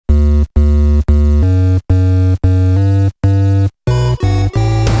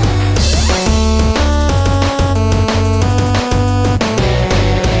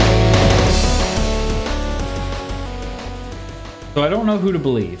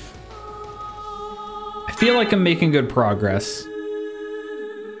believe. I feel like I'm making good progress.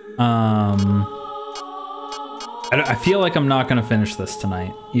 I feel like I'm not gonna finish this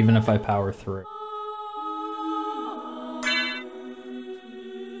tonight, even if I power through.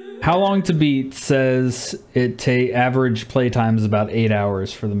 How Long to Beat says average playtime is about 8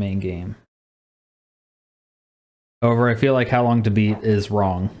 hours for the main game. However, I feel like How Long to Beat is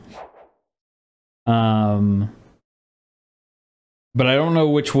wrong. But I don't know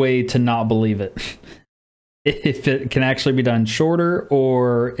which way to not believe it. If it can actually be done shorter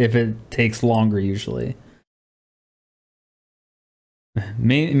or if it takes longer usually.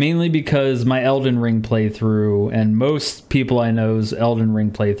 Mainly because my Elden Ring playthrough and most people I know's Elden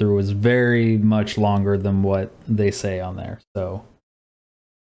Ring playthrough was very much longer than what they say on there. So,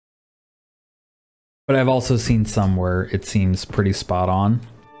 but I've also seen some where it seems pretty spot on.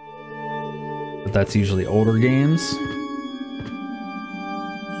 But that's usually older games.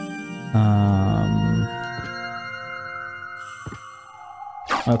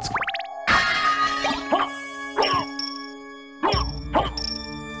 Let's go.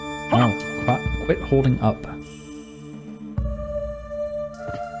 No, quit holding up.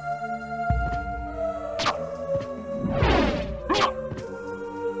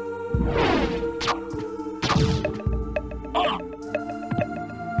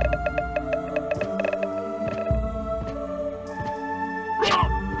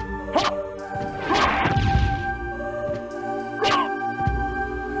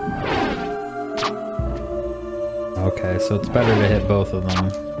 Okay, so it's better to hit both of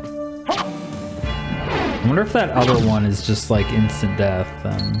them. I wonder if that other one is just like instant death.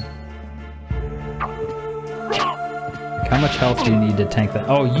 Like how much health do you need to tank that?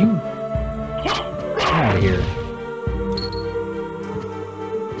 Oh, you... Get out of here.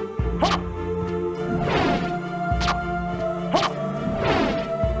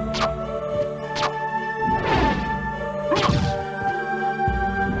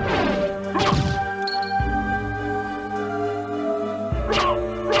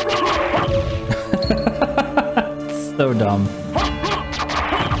 So dumb.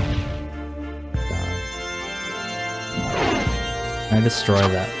 Can I destroy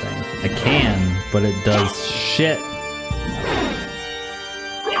that thing? I can, but it does shit.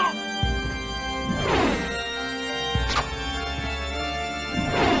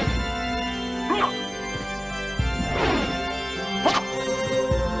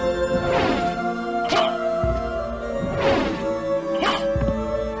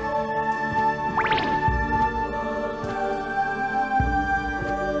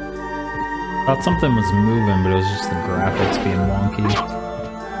 I thought something was moving, but it was just the graphics being wonky.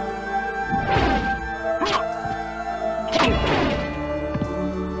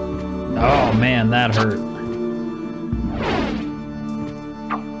 Oh man, that hurt.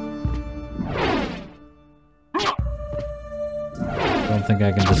 I don't think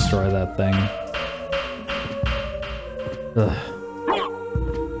I can destroy that thing. Ugh.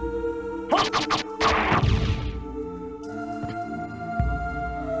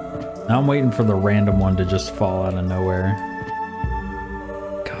 Now I'm waiting for the random one to just fall out of nowhere.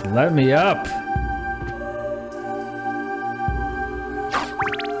 God, let me up!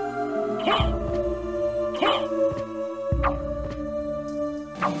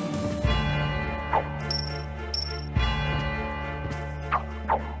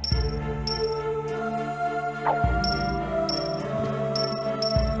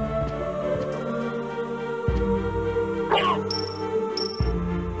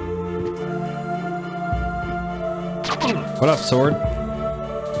 What up, sword?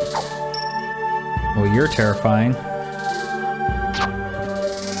 Well, you're terrifying.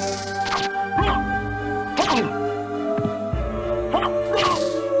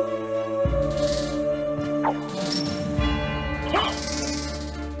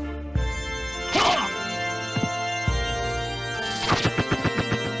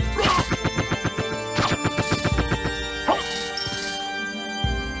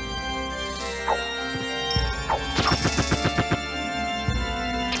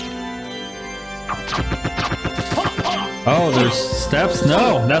 Oh, there's steps?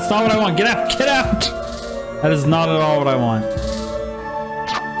 No, that's not what I want. Get out! Get out! That is not at all what I want.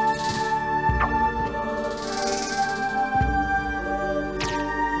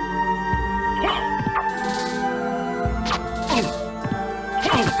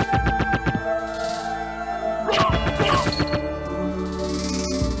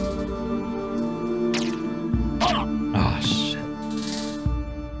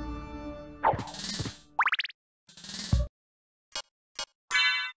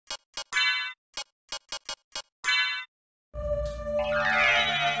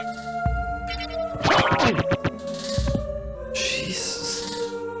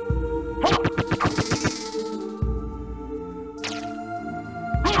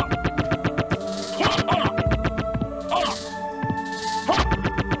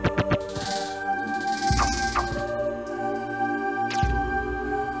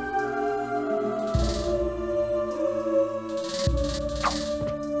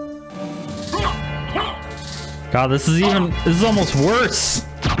 God, this is almost worse.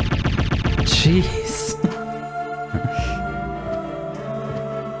 Jeez.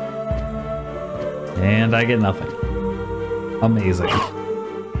 And I get nothing. Amazing.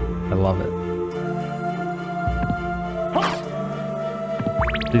 I love it.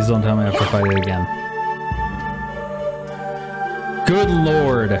 Please don't tell me I have to fight it again. Good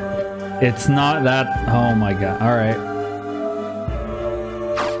Lord. It's not that. Oh my God. All right.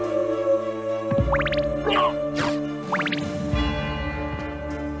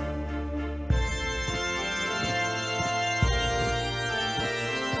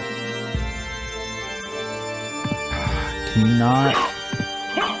 Can you not?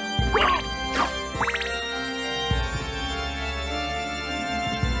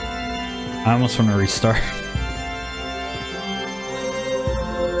 I almost want to restart.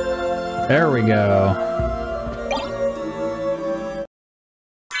 There we go.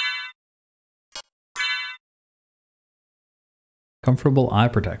 Comfortable eye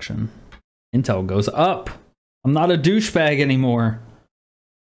protection. Intel goes up. I'm not a douchebag anymore.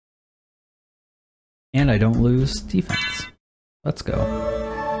 And I don't lose defense. Let's go.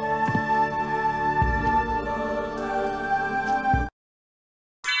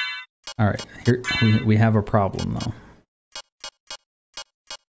 All right, here we have a problem though.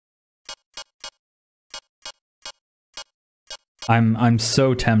 I'm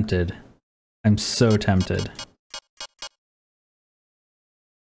so tempted. I'm so tempted.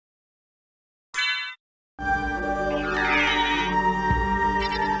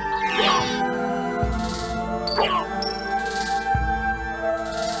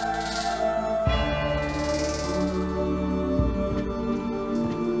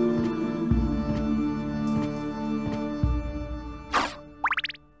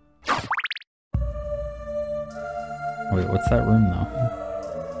 Wait, what's that room though?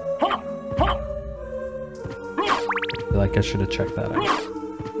 I feel like I should have checked that out.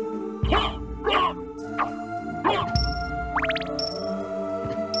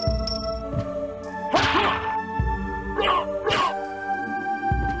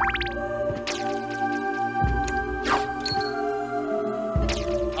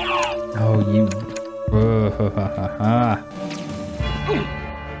 Oh, you.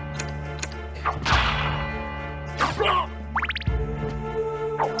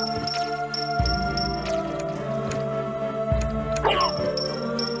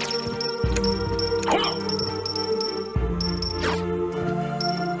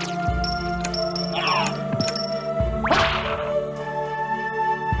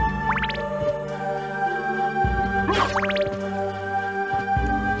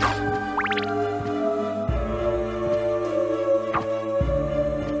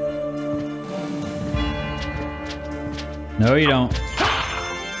 No, you don't.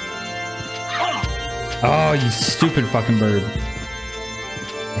 Oh, you stupid fucking bird.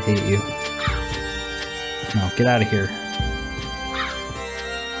 I hate you. No, get out of here.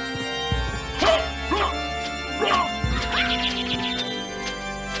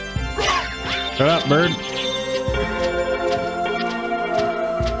 Shut up, bird.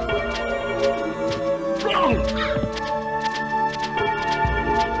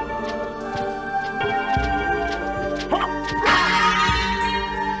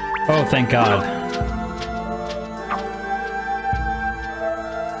 Oh, thank God.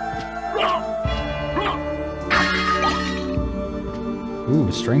 Ooh,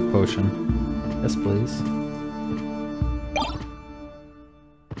 strength potion. Yes, please.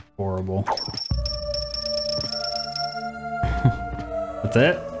 Horrible. That's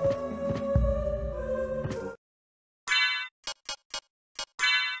it?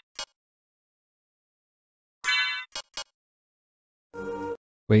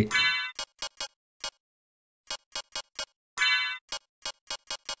 Wait.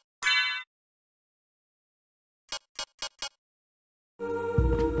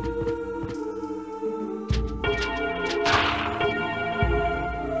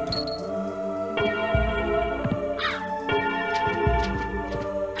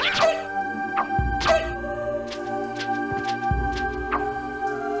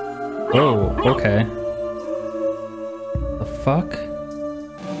 Oh, okay. The fuck?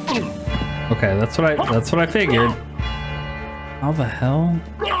 Okay, that's what I figured. How the hell?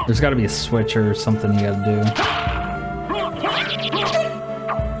 There's got to be a switch or something you got to do.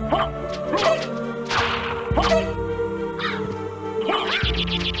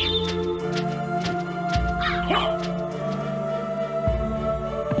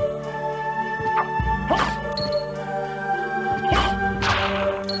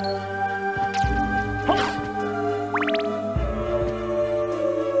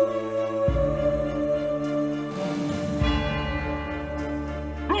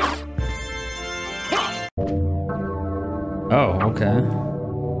 Oh, okay.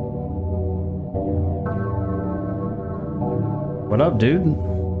 What up, dude?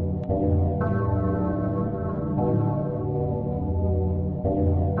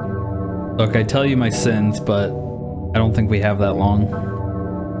 Look, I tell you my sins, but I don't think we have that long.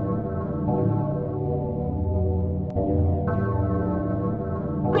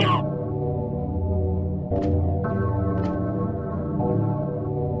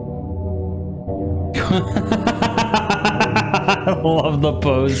 I love the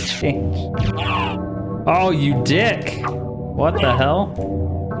pose change. Oh, you dick! What the hell?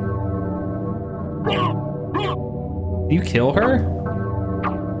 You kill her?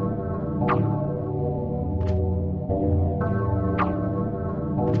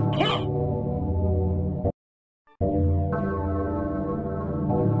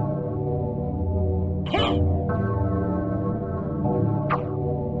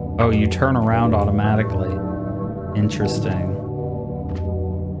 Oh, you turn around automatically. Interesting.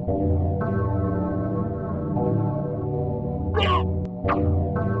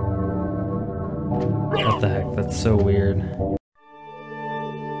 What the heck? That's so weird.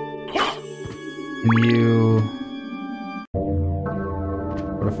 Can you...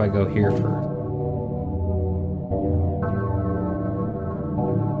 What if I go here first?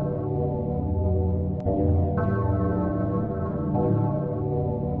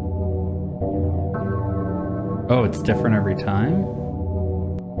 Oh, it's different every time?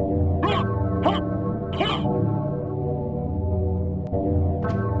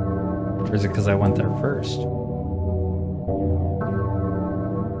 Or is it because I went there first?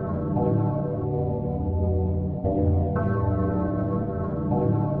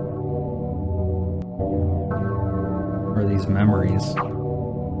 Or are these memories?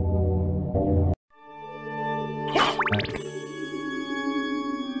 Okay.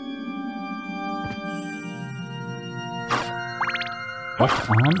 What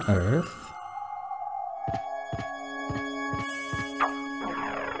on earth?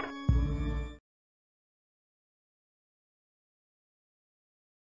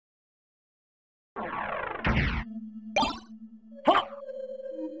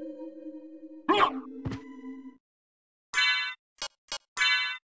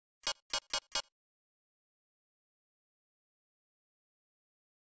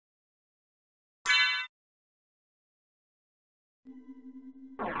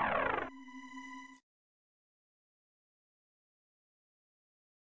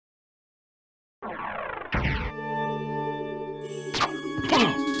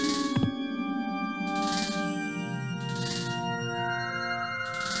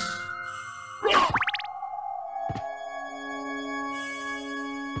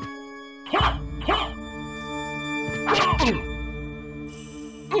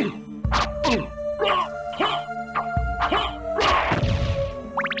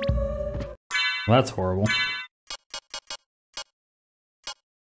 Well, that's horrible.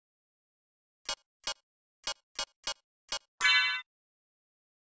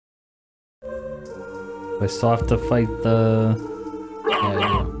 I still have to fight the... Yeah, I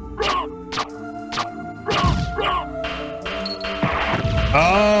do.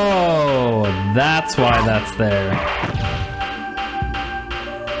 Oh, that's why that's there.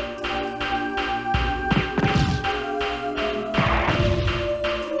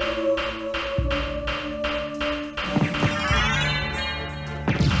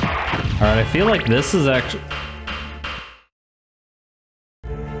 Alright, I feel like this is actually...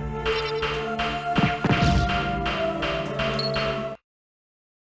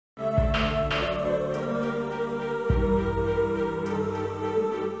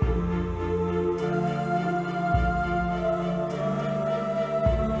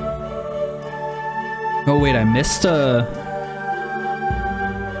 Oh wait, I missed a...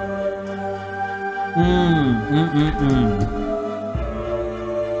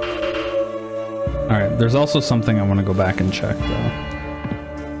 Alright, there's also something I want to go back and check though.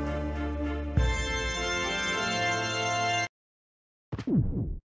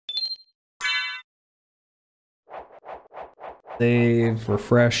 Save,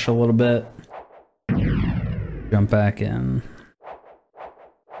 refresh a little bit. Jump back in.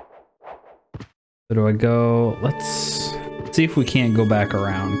 So do I go? Let's see if we can't go back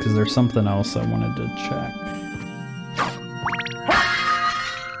around, because there's something else I wanted to check.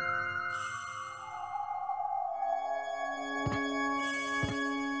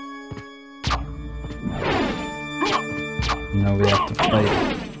 No, we have to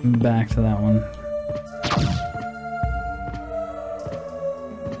fight back to that one.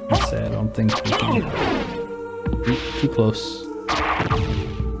 I say I don't think we can. Too close.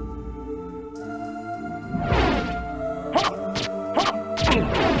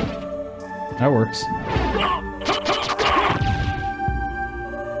 That works.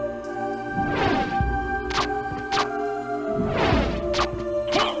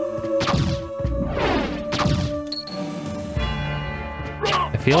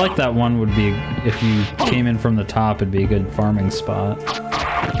 I feel like that one would be, if you came in from the top, it'd be a good farming spot.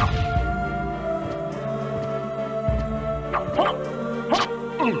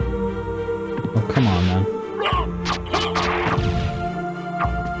 Oh, come on, man.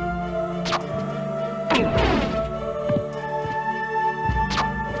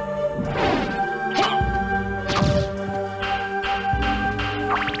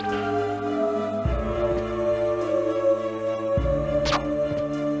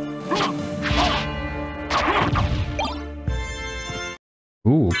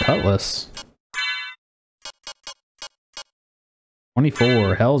 Ooh, cutlass.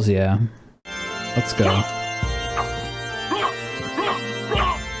 24, hells yeah. Let's go.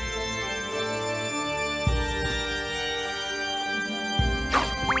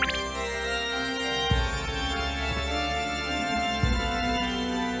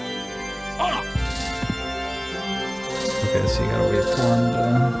 Okay, so you gotta wait for him to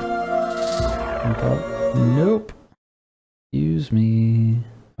jump up. Nope. Excuse me.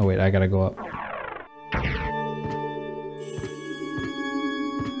 Oh wait, I gotta go up.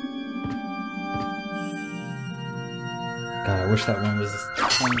 God, I wish that one was...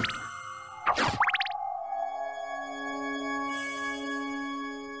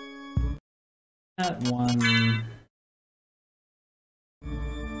 That one...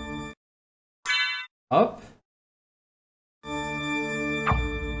 Up?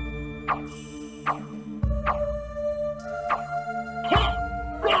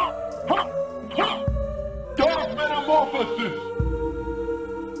 Dark metamorphosis!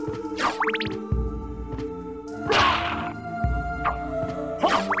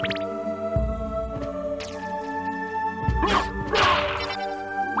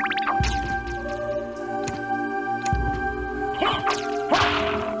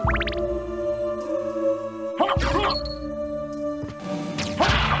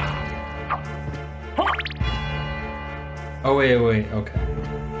 Oh wait, okay.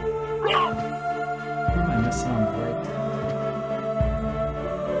 What am I missing on the right?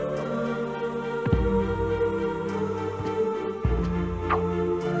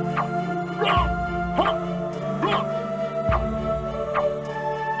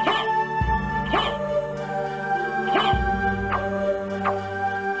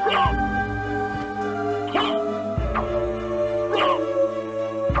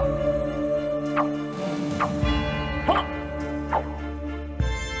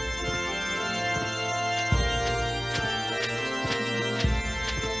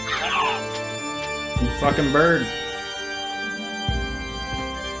 You fucking bird.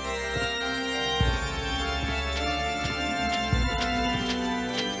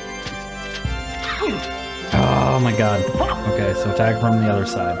 Oh my god. Okay, so attack from the other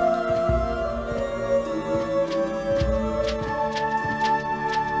side.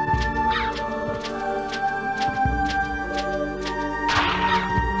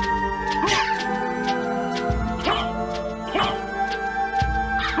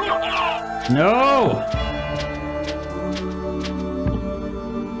 No!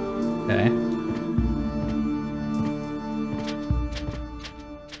 Okay.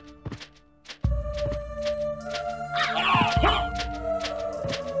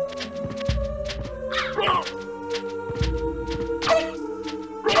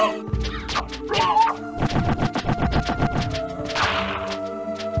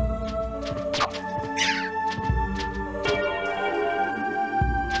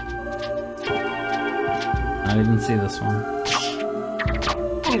 I didn't see this one.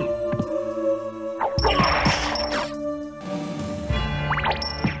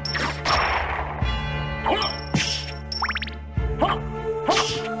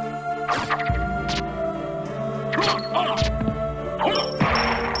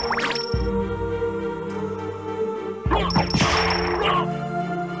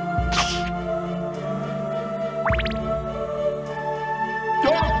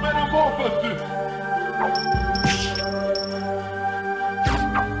 Dark metamorphosis!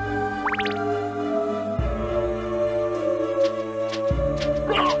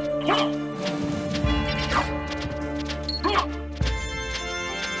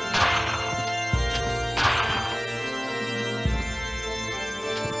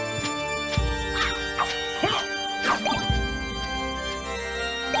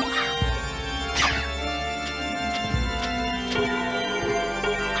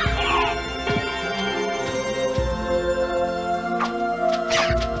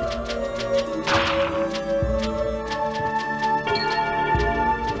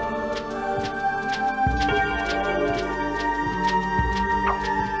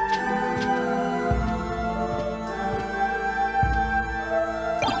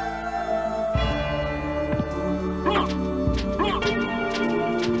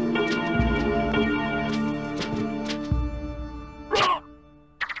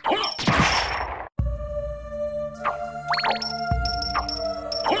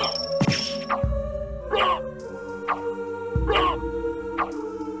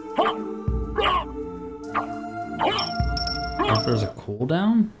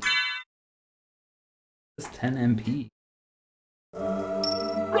 cooldown? It's 10 MP.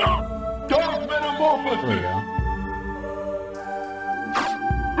 Dark Metamorphosis! There we go.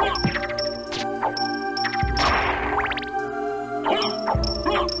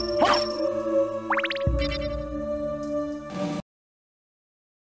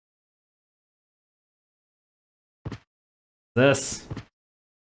 This.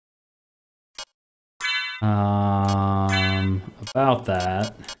 About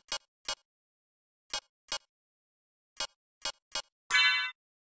that.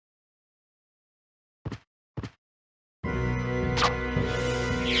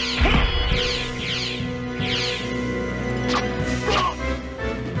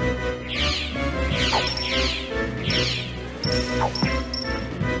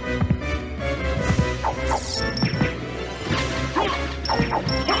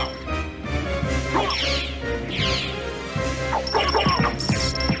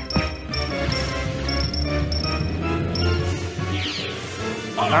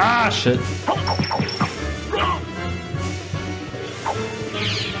 Ah, shit.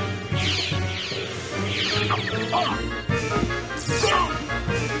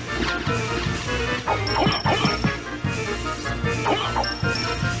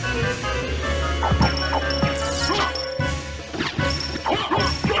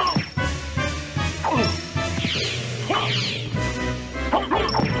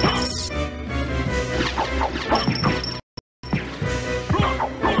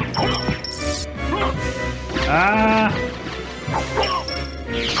 Ah!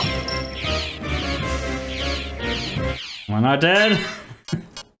 Am I not dead?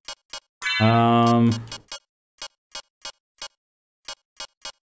 I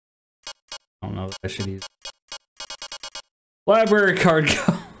don't know if I should use library card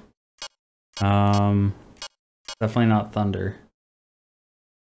go. Definitely not thunder.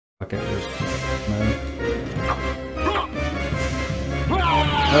 Okay, there's mode.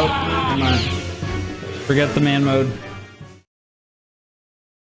 Nope, come on. Forget the man mode.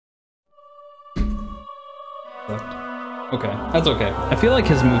 Okay, that's okay. I feel like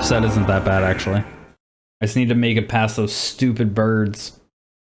his moveset isn't that bad, actually. I just need to make it past those stupid birds.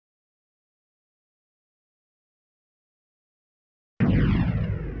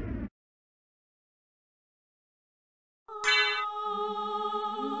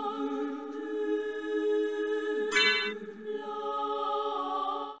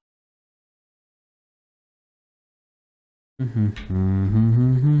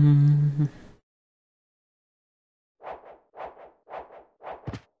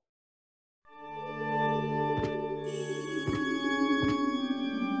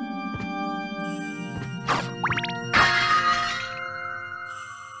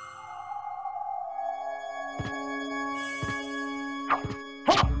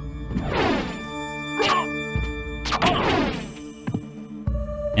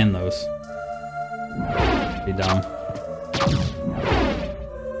 And those. Be dumb.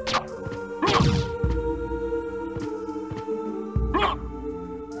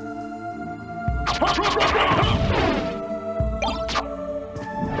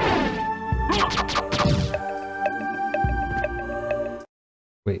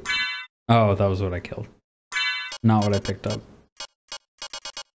 Wait. Oh, that was what I killed. Not what I picked up.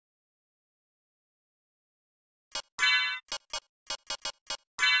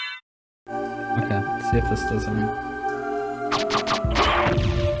 Okay, let's see if this does anything.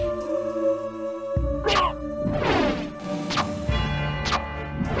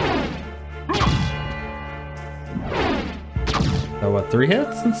 So what, 3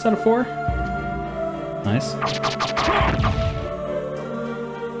 hits instead of 4? Nice.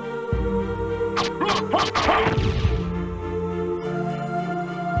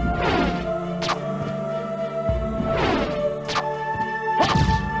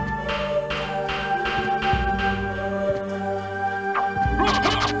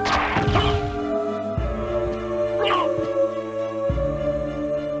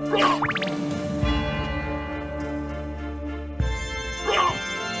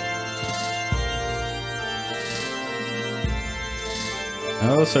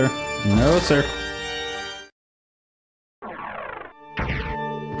 No, sir. No, sir.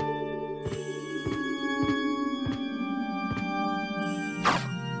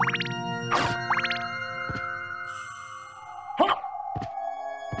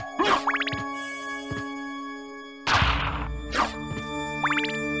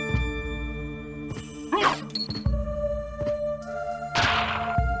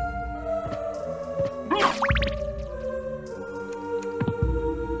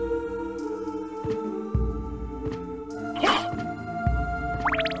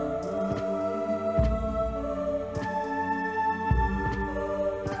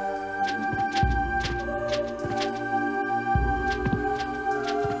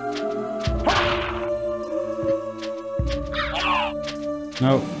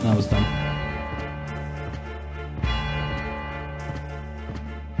 Nope, that was dumb.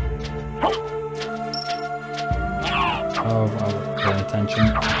 Oh, wow, pay attention.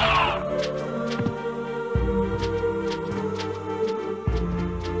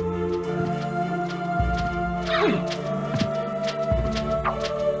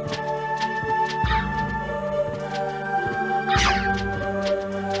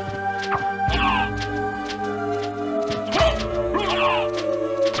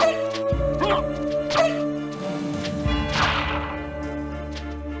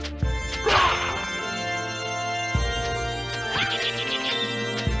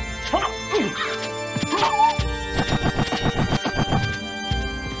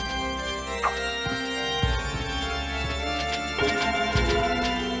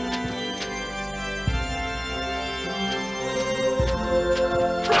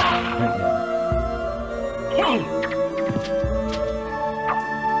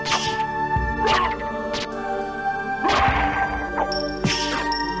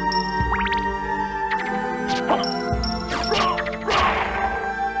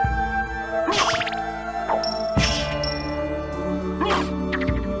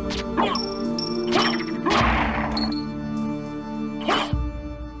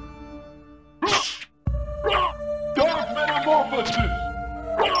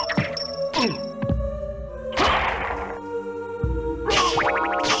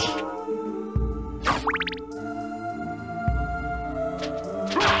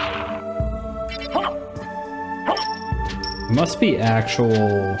 Must be actual...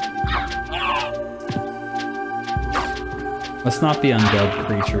 Must not be undead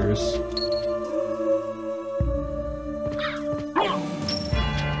creatures.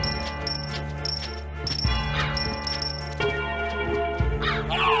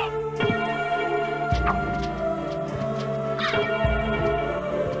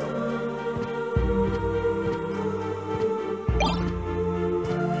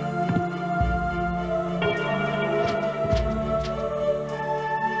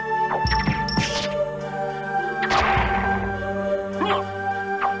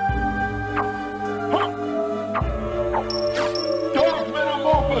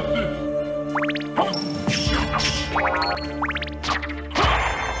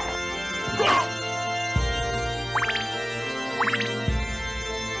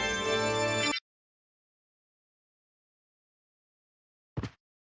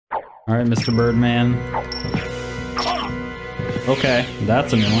 All right, Mr. Birdman. Okay,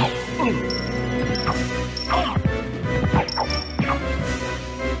 that's a new one.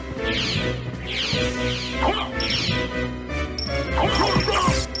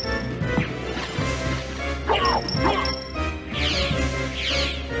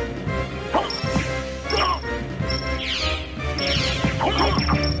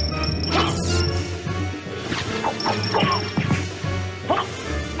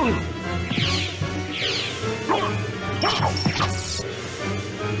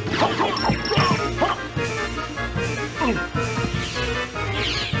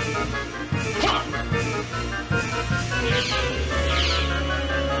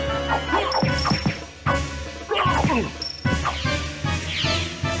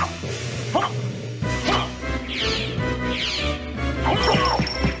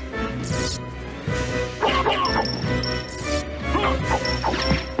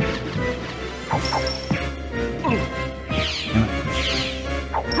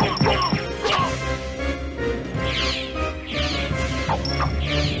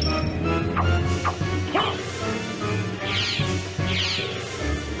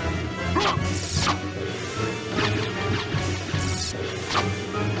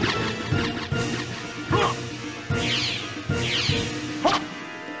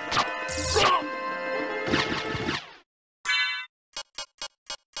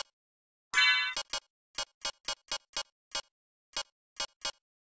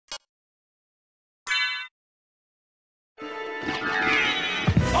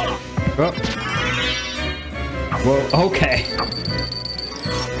 Oh. Whoa, okay.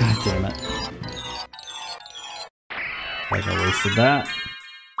 God damn it. I wasted that.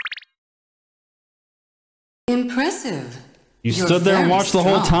 Impressive. You stood there and watched the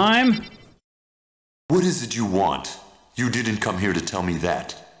whole time? What is it you want? You didn't come here to tell me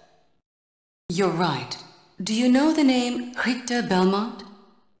that. You're right. Do you know the name Richter Belmont?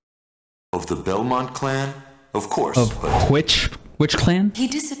 Of the Belmont clan? Of course. Of which clan? He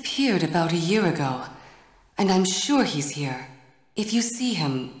disappeared about a year ago, and I'm sure he's here. If you see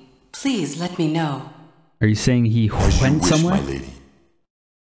him, please let me know. Are you saying he went somewhere? My lady.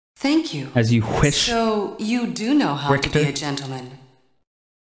 Thank you. As you wish. So, you do know how to be a gentleman.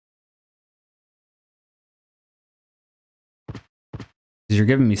 You're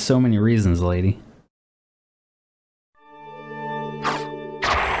giving me so many reasons, lady.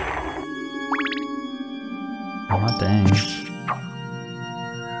 Aw, dang.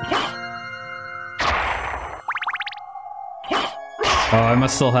 Oh, I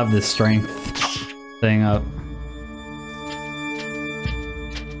must still have this strength thing up.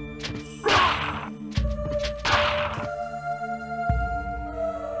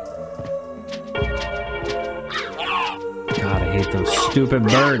 God, I hate those stupid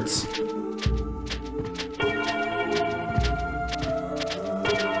birds.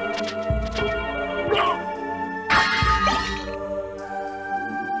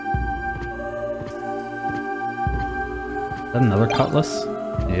 Is that another cutlass?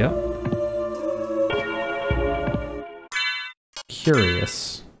 Yep.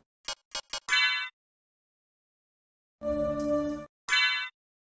 Curious.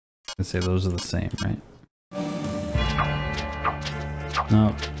 I'd say those are the same, right?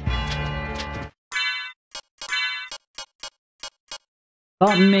 No.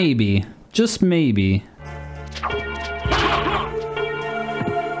 Thought maybe, just maybe.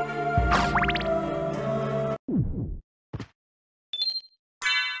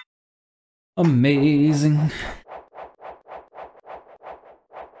 Amazing.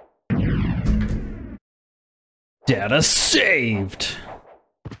 Data saved.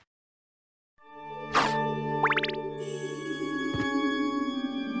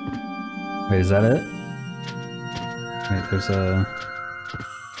 Wait, is that it? Wait, there's a...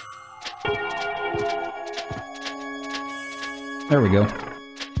 There we go.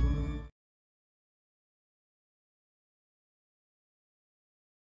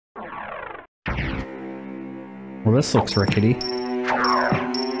 Well, this looks rickety.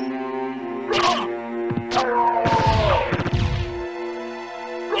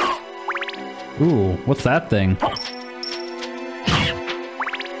 Ooh, what's that thing?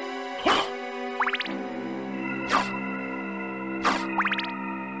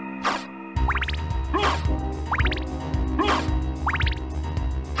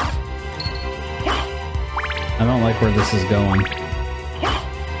 I don't like where this is going.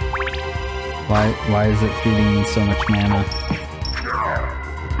 Why is it feeding me so much mana?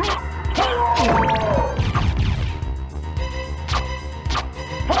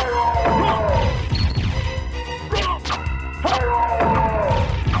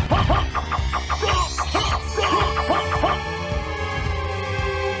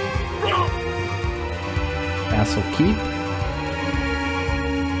 Castle Keep.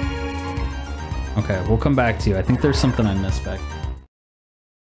 Okay, we'll come back to you. I think there's something I missed back there.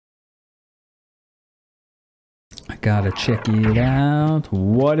 Gotta check it out.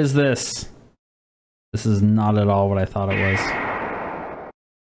 What is this? This is not at all what I thought it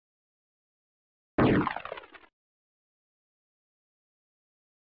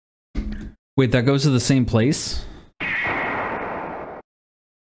was. Wait, that goes to the same place?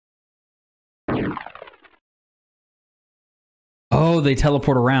 Oh, they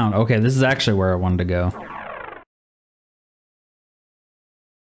teleport around. Okay, this is actually where I wanted to go.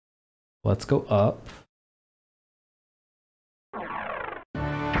 Let's go up.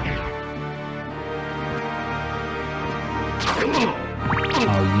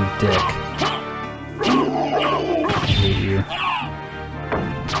 Oh, you dick. I hate you.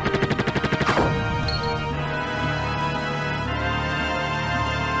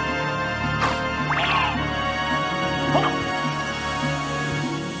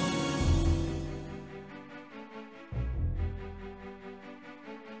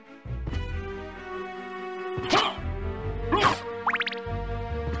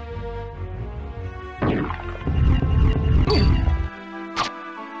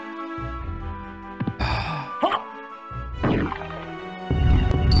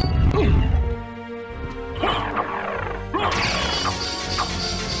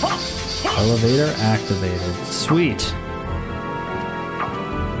 Elevator activated. Sweet.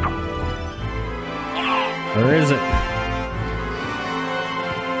 Where is it? I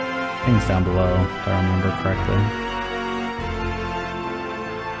think it's down below, if I remember correctly.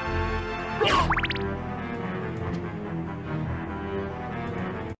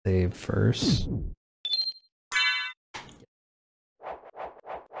 Save first.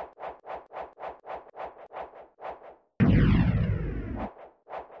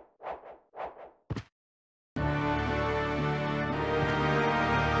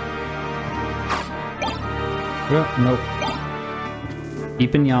 Oh, nope.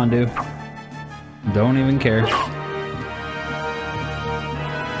 Keeping Yondu. Don't even care.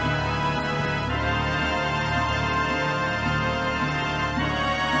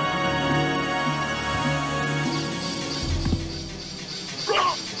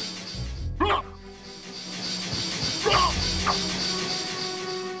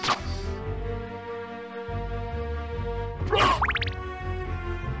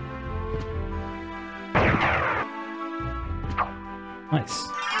 Nice.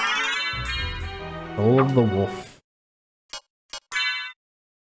 Soul of the Wolf.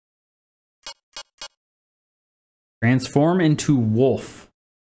 Transform into wolf.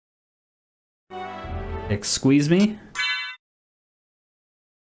 Squeeze me.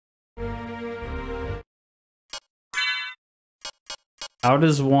 How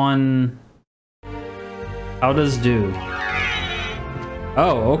does do?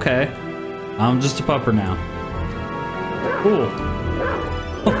 Oh, okay. I'm just a pupper now. Cool.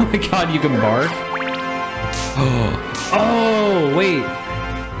 Oh my god, you can bark? Oh, wait.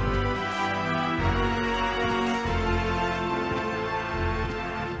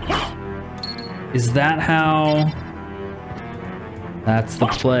 Is that how? That's the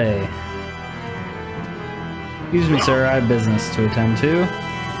play. Excuse me, sir, I have business to attend to.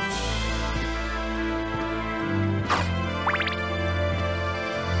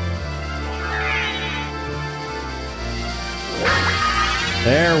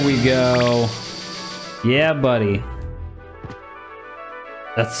 There we go. Yeah, buddy.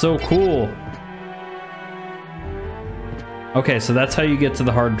 That's so cool. Okay, so that's how you get to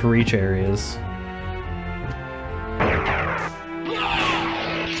the hard to reach areas.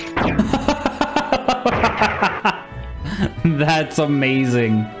 That's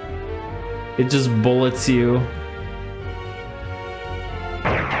amazing. It just bullets you.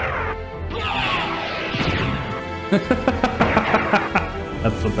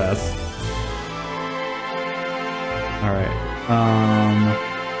 That's the best. All right. I'm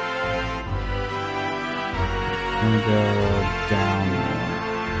gonna go down more.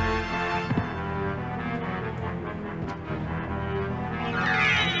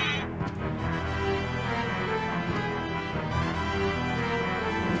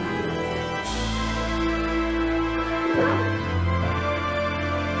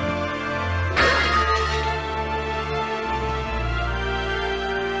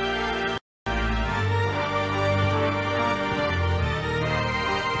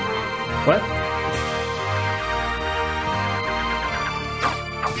 What?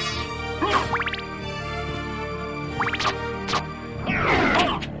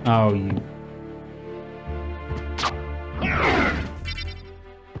 Oh, you...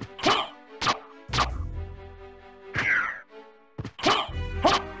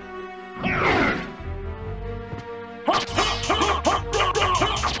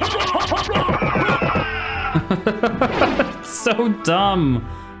 It's so dumb.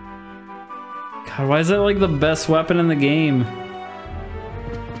 God, why is that like the best weapon in the game?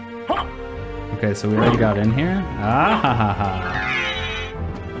 Okay, so we already got in here. Ah ha ha ha.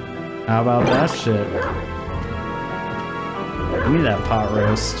 How about that shit? Give me that pot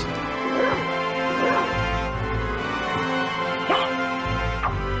roast.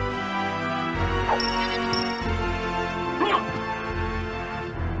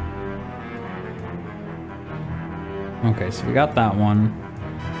 Okay, so we got that one.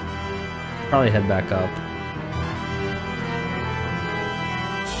 Probably head back up.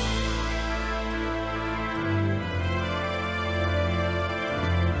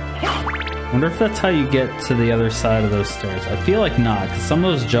 Wonder if that's how you get to the other side of those stairs. I feel like not, because some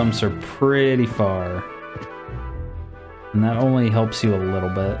of those jumps are pretty far. And that only helps you a little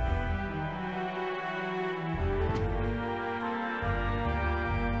bit.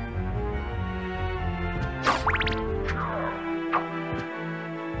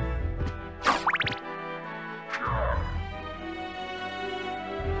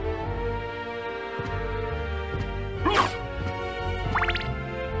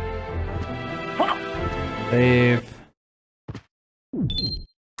 Save.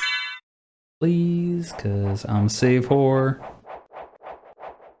 Please, because I'm a save whore.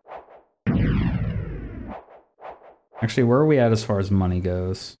 Actually, where are we at as far as money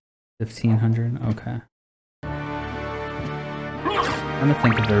goes? 1,500? Okay. I'm trying to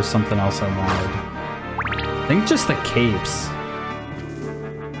think if there's something else I wanted. I think just the capes.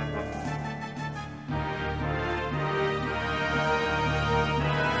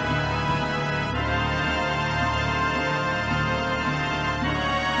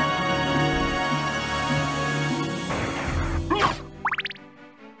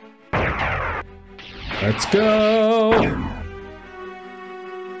 Let's go!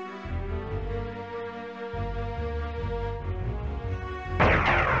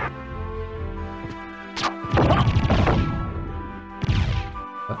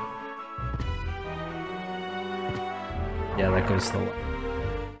 Yeah, that goes the left.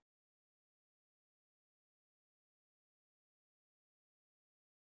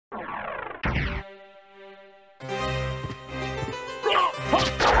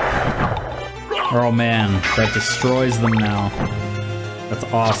 Oh man, that destroys them now. That's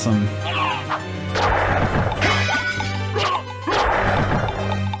awesome.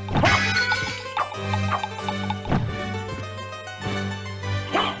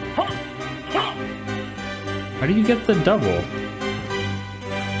 How do you get the double?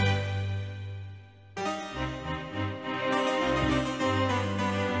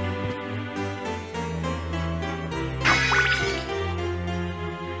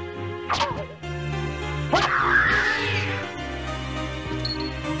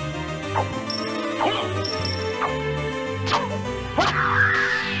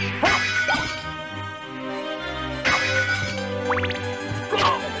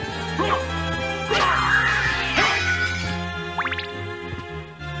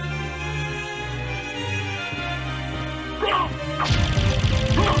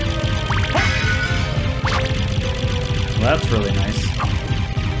 Well, that's really nice.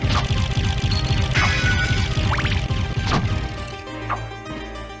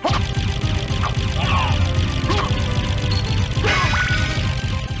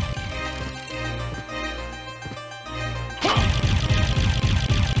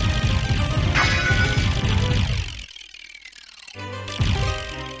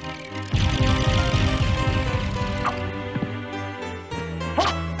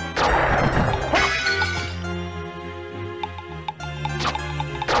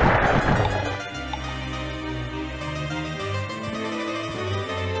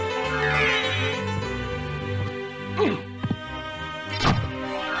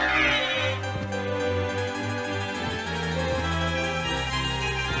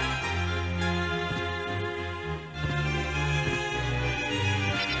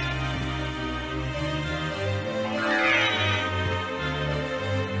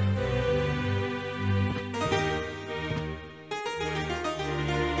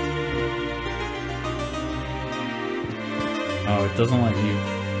 Oh, it doesn't let you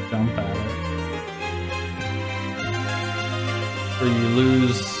jump at it. Or you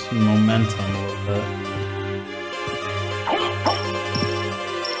lose momentum a little bit.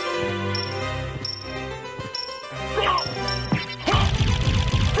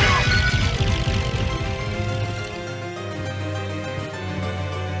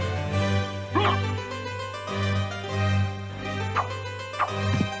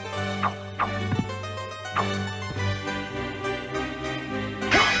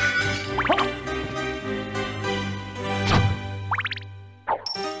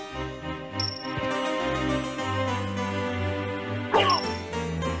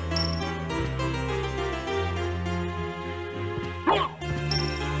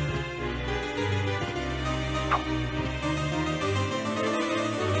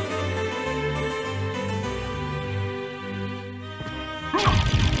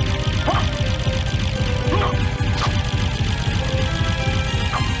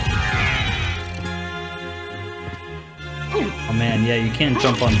 Oh man, yeah, you can't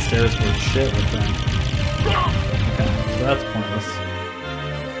jump on stairs worth shit with them. Okay, so that's pointless.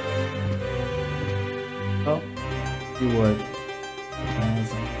 Oh, you would.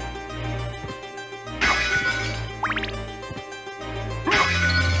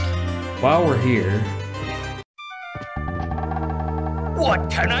 While we're here... What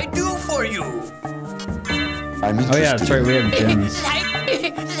can I do for you? I'm interested. Oh yeah, that's right, we have gems.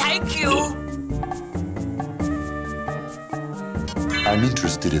 Thank you. I'm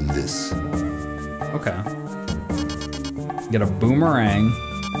interested in this. Okay. Get a boomerang.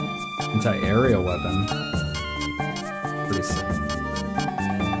 Anti-aerial weapon. Pretty sick.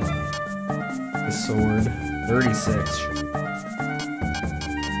 The sword. 36.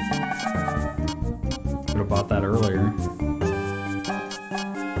 Could have bought that earlier.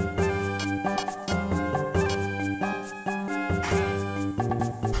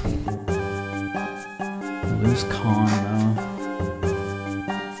 Lose con though.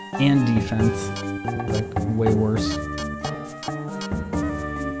 And defense. Like, way worse.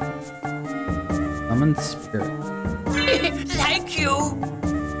 Summon spirit. Thank you.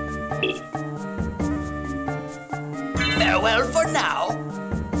 Farewell for now.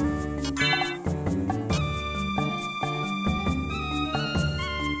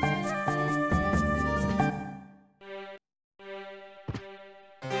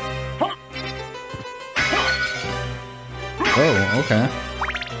 Oh, okay.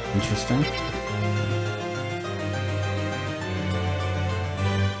 Interesting.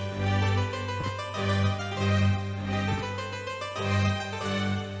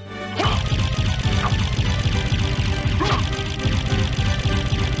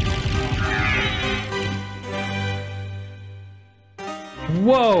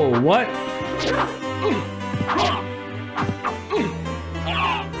 Whoa, what?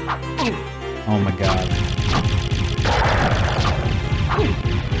 Oh my god.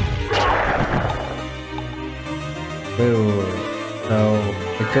 Ooh. So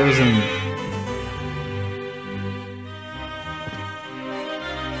it goes in.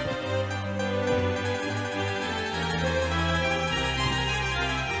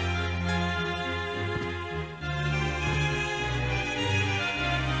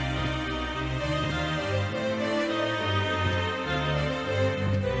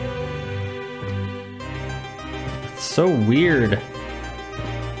 So weird.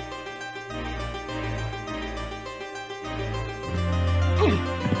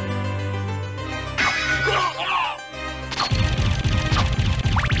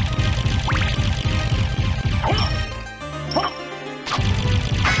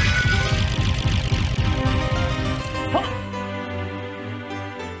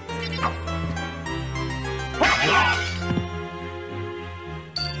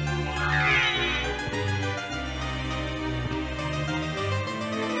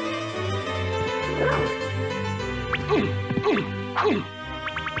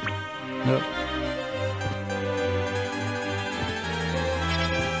 Nope.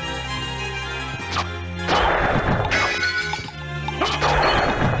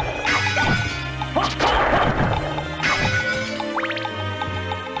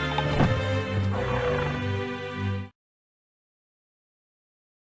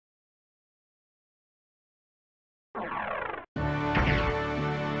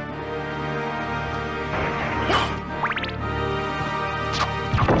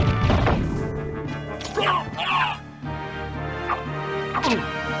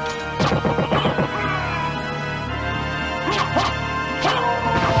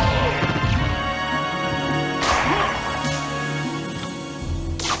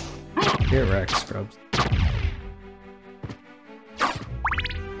 Get wrecked, scrubs.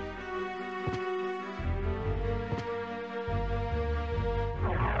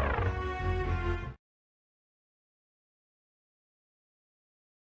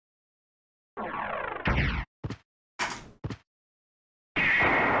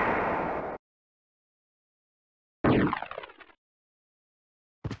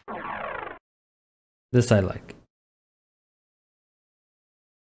 This I like.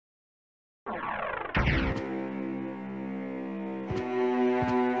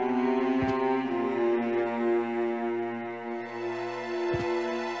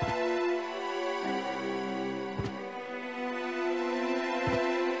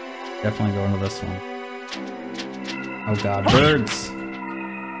 Definitely going to this one. Oh god, birds!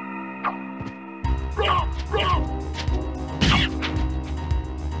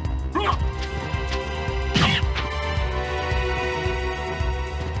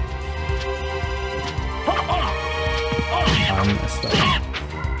 I messed up.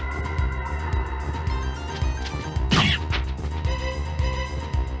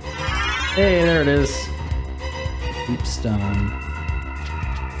 Hey, there it is. Deep stone.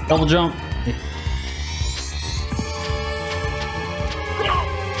 Double jump.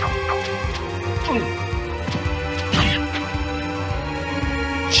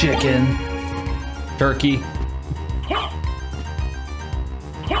 Chicken. Turkey.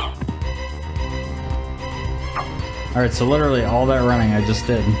 Alright, so literally all that running I just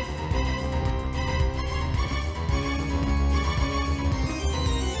did.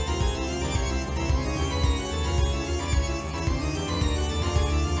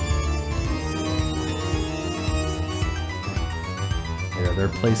 Are there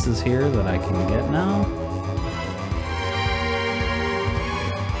places here that I can get now?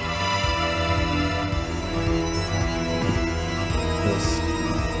 This.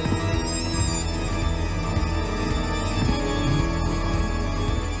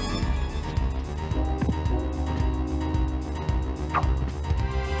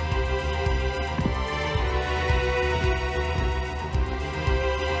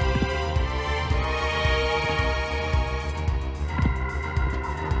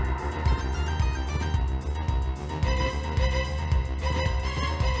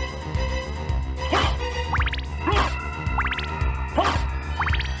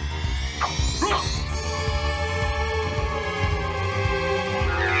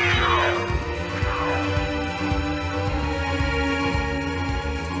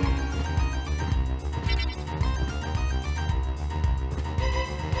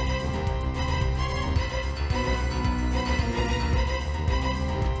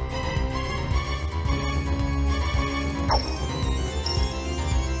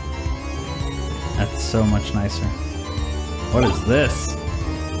 That's so much nicer. What is this?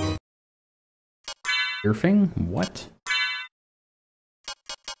 Surfing? What?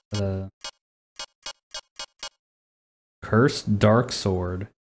 Cursed Dark Sword.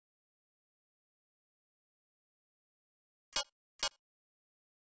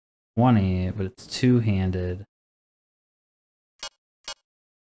 $20, but it's two-handed.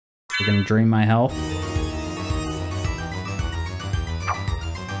 We're gonna drain my health.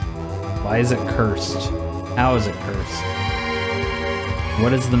 Why is it cursed? How is it cursed?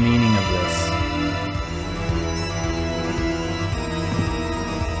 What is the meaning of this?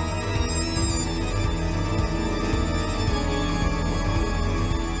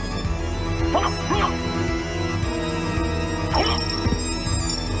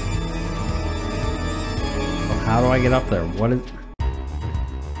 How do I get up there? What is...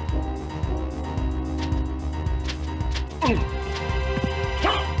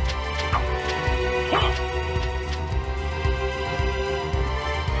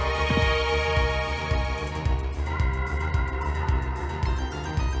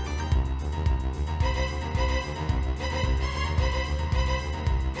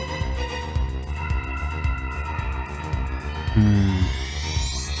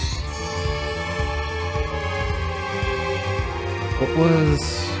 What was...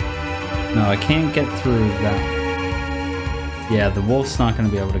 No, I can't get through that. Yeah, the wolf's not going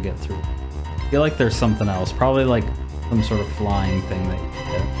to be able to get through. I feel like there's something else. Probably like some sort of flying thing that you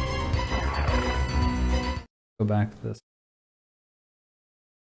can get. Go back to this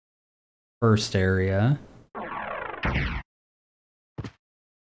first area.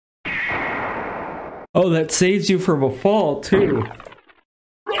 Oh, that saves you from a fall, too.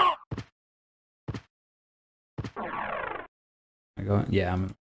 I go, yeah,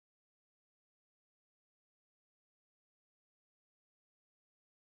 I'm...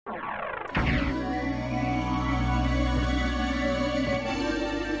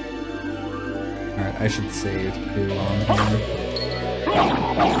 Alright, I should save too on here.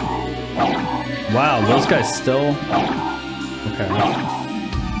 Wow, those guys still... Okay.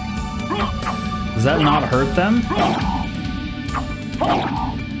 Does that not hurt them?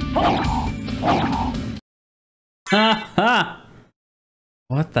 Ha ha!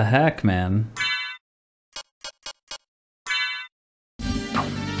 What the heck, man?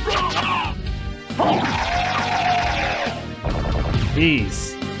 Jeez.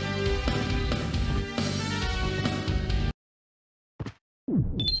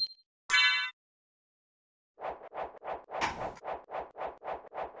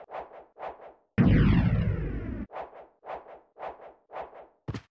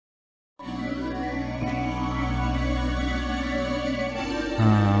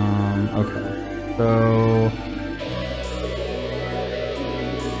 Okay, so...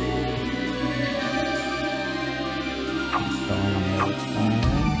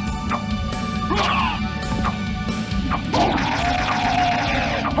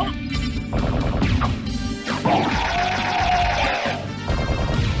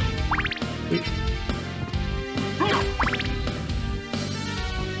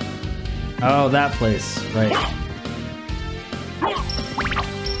 Oh, that place, right.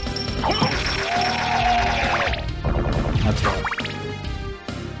 That's right.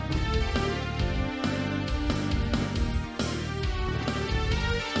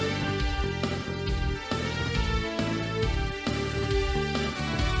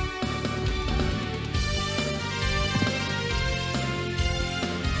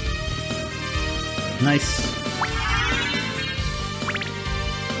 Nice.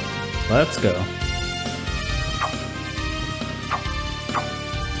 Let's go.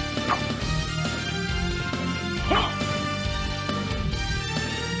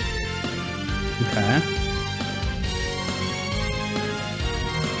 Okay.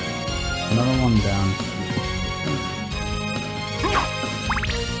 Another one down.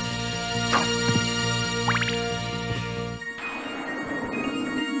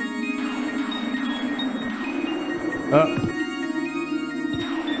 Oh.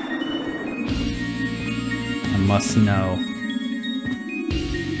 I must know.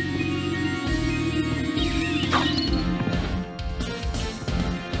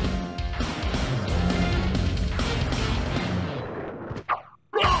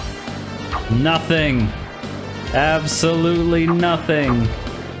 Nothing. Absolutely nothing.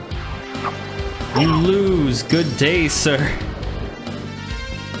 You lose. Good day, sir.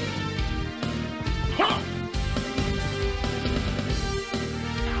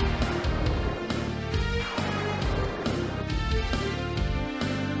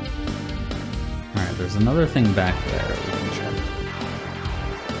 Alright, there's another thing back there we can check.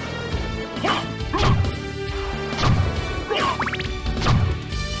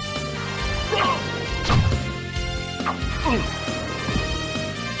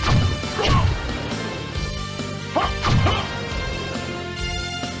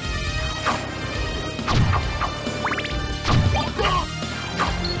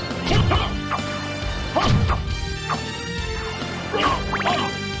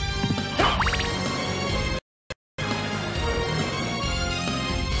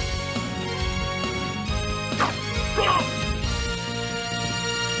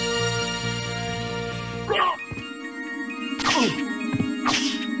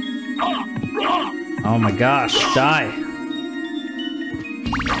 Oh my gosh, die!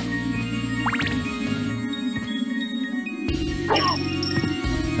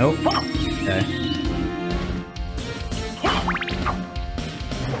 Nope. Okay.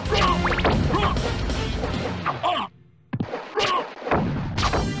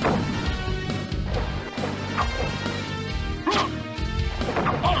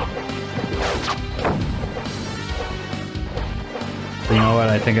 You know what?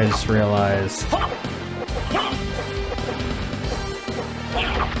 I think I just realized.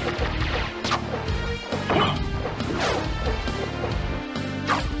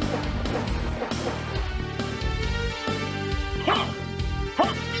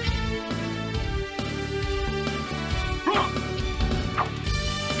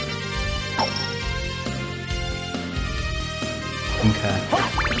 Okay. I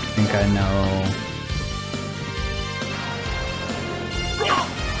think I know.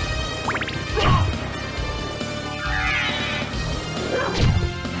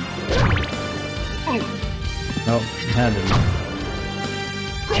 Nope, had it.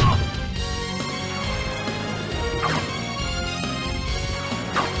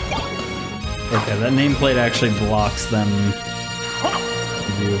 Okay, that nameplate actually blocks them.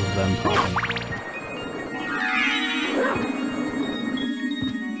 View of them popping.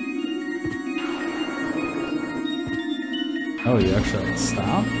 Oh, you actually have to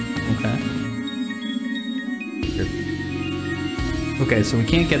stop? Okay. Here. Okay, so we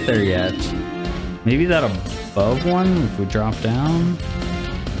can't get there yet. Maybe that above one if we drop down?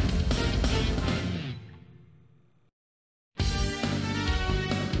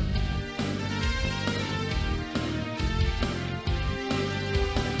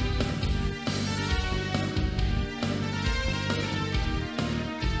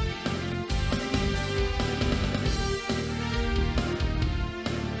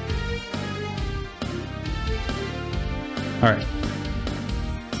 Alright.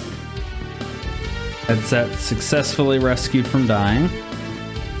 Headset successfully rescued from dying.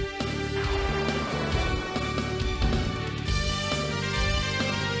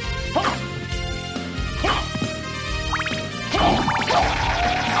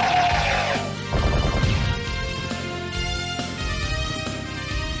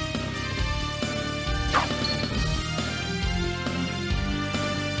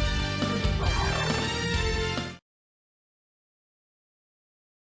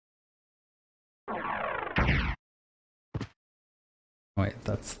 Wait,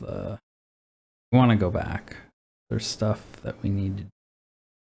 that's the... We want to go back. There's stuff that we need to...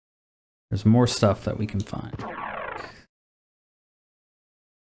 There's more stuff that we can find.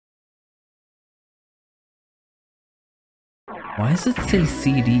 Why does it say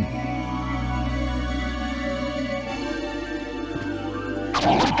CD?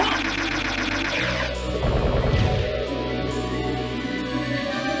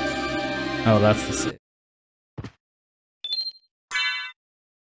 Oh, that's the save.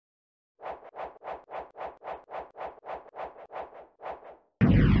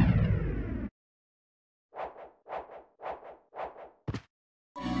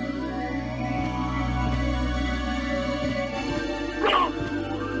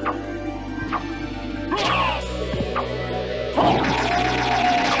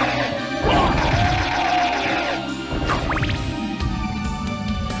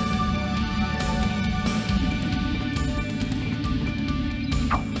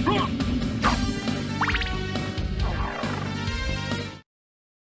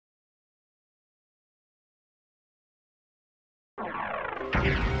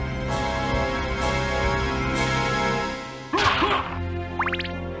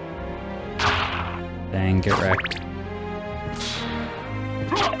 Dang, get wrecked.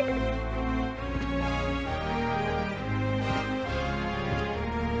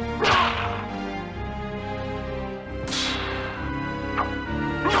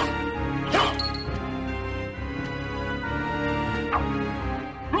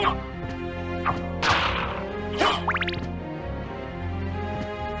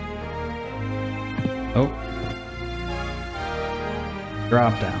 Oh.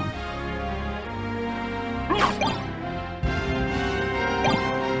 Drop down.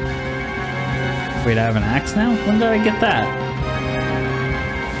 Wait, I have an axe now? When did I get that?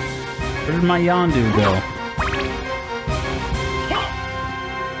 Where did my Yondu go?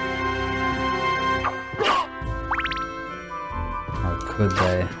 Or could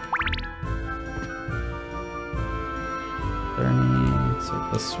they? Is there any? So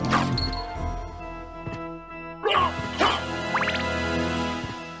this one.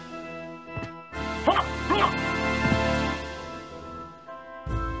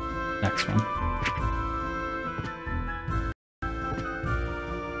 Next one.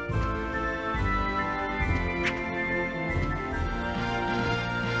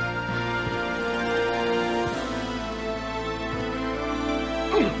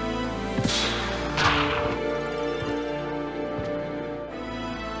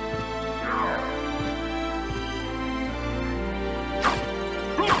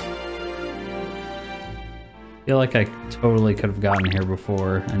 feel like I totally could have gotten here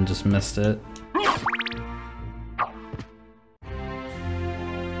before and just missed it.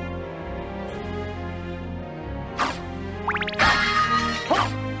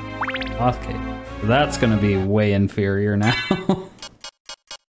 Cloth cake. That's gonna be way inferior now.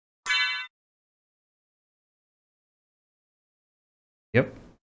 Yep.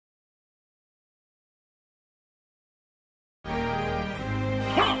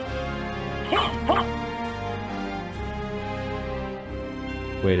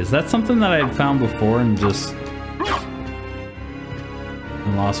 Wait, is that something that I had found before and just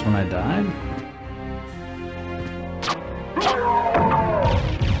lost when I died?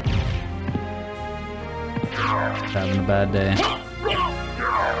 Having a bad day.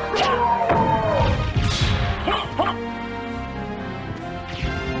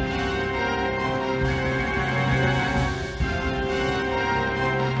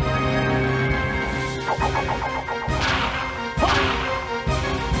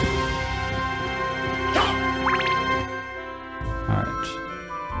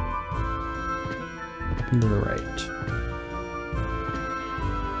 To the right.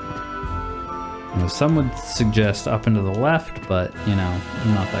 Now, some would suggest up and to the left, but you know,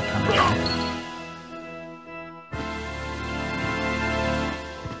 I'm not that kind of guy.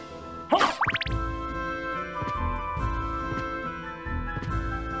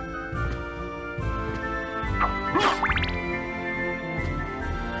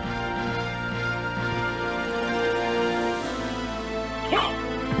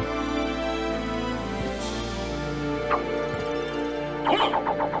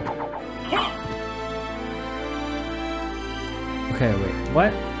 Okay, wait,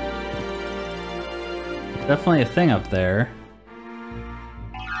 what? Definitely a thing up there.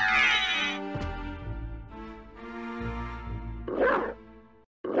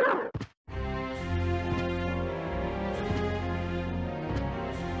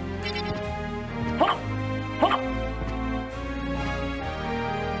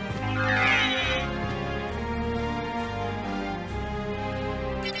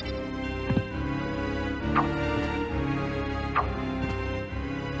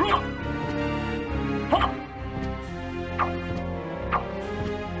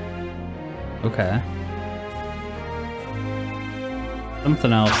 Okay.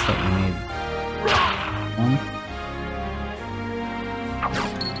 Something else that we need. One.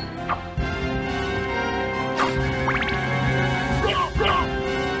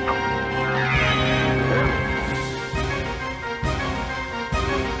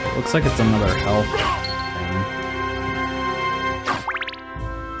 Looks like it's another health thing.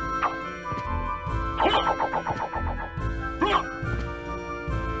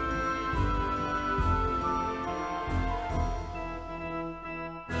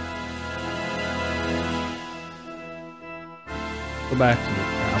 Go back to the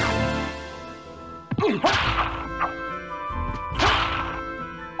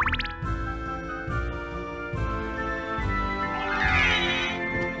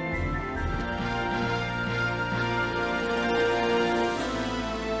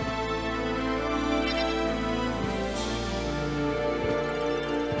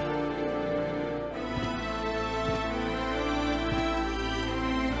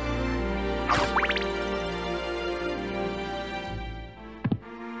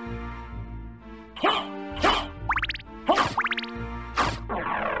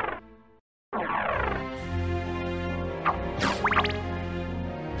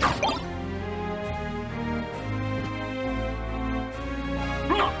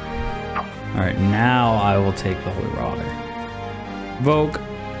Alright, now I will take the Holy Water. Vogue.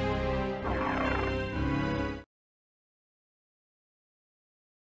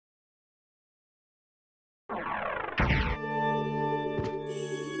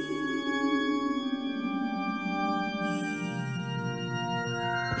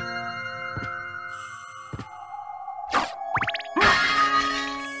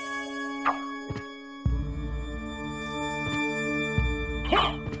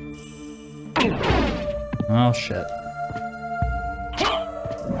 Oh shit.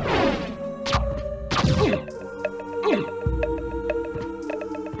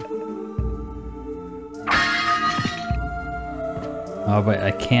 Oh, but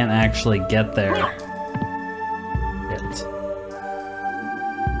I can't actually get there. Shit.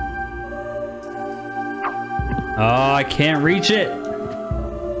 Oh, I can't reach it.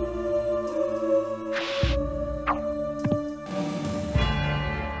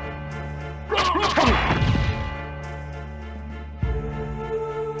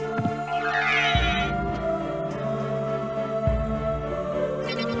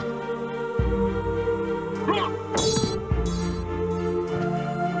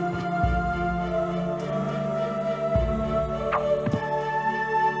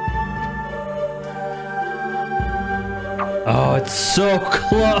 Oh, it's so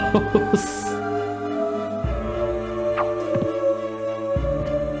close.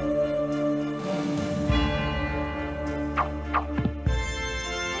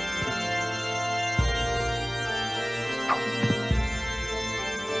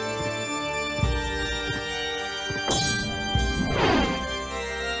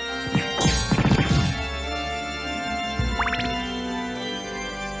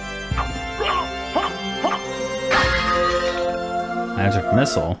 Magic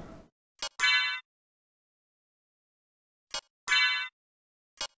missile.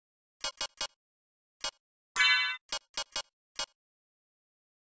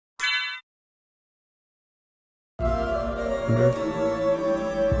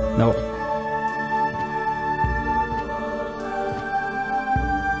 Nope.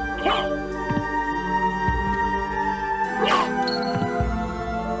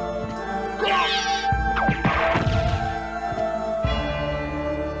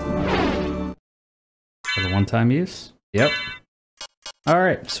 For the one-time use? Yep.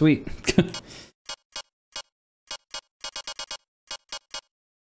 Alright, sweet.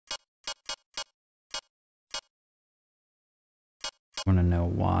 I want to know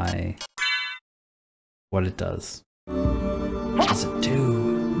why. What it does. What does it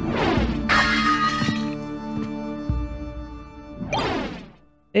do?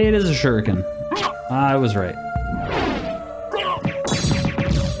 It is a shuriken. I was right.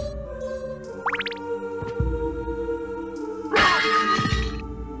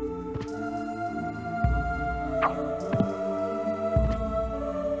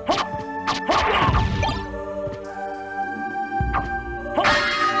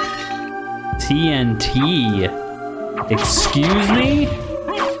 TNT. Excuse me?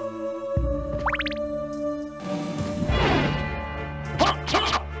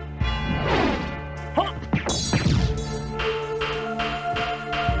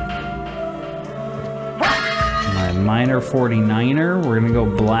 My minor 49er. We're gonna go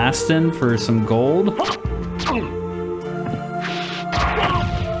blasting for some gold.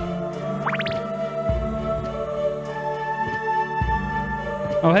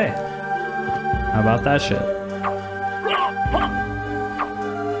 Oh, hey. How about that shit?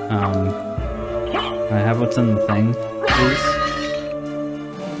 Can I have what's in the thing, please?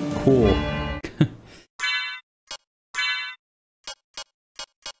 Cool.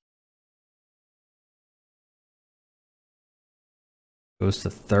 Goes to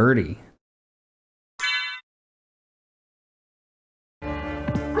 30. I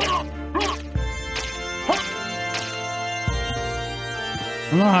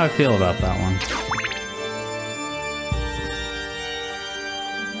don't know how I feel about that one.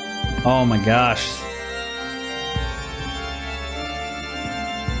 Oh my gosh.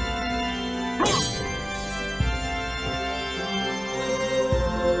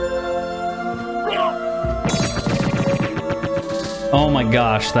 Oh my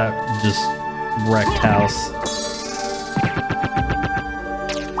gosh, that just wrecked house.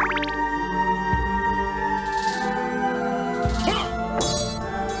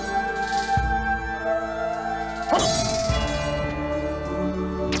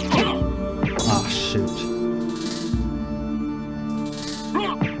 Oh shoot.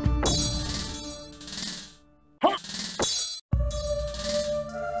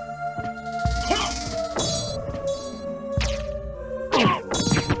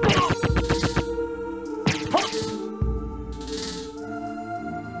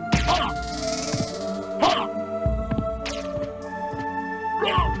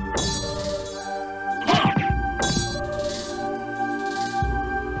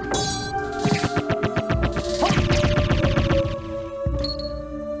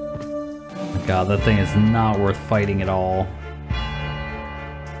 God, that thing is not worth fighting at all.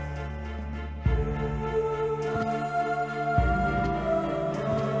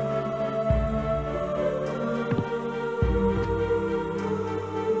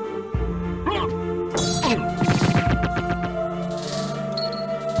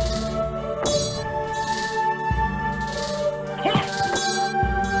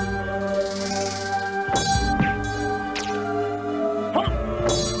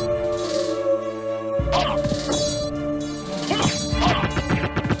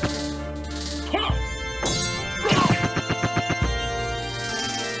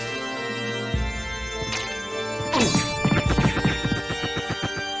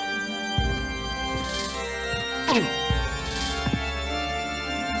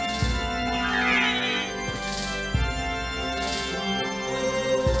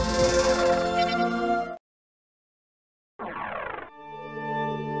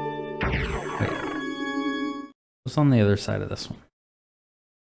 What's on the other side of this one?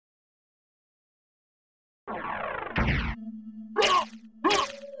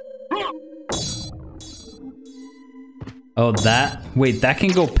 Oh, that... Wait, that can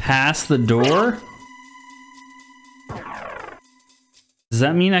go past the door? Does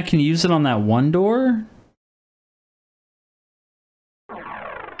that mean I can use it on that one door?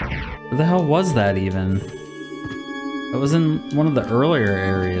 Where the hell was that even? That was in one of the earlier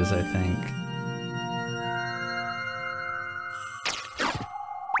areas, I think.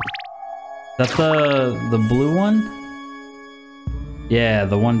 Is that the blue one? Yeah,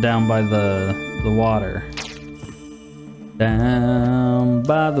 the one down by the water. Down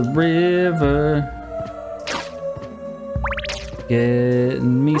by the river,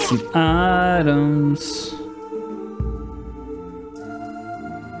 getting me some items.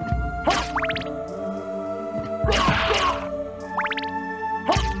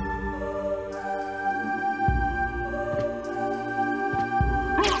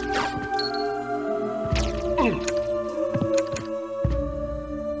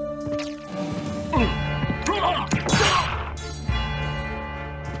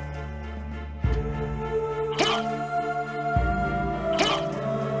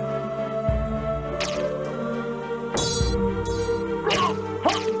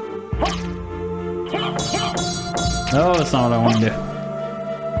 No, that's not what I want to do.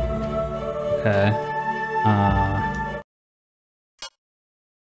 Okay.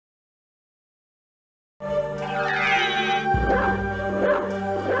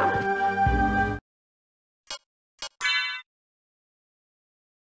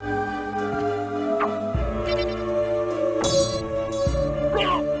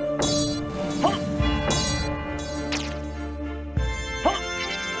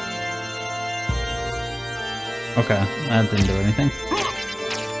 Okay, that didn't do anything.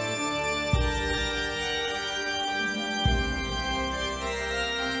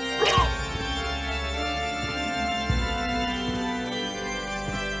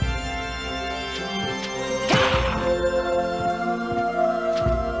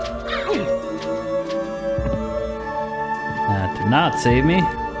 That did not save me.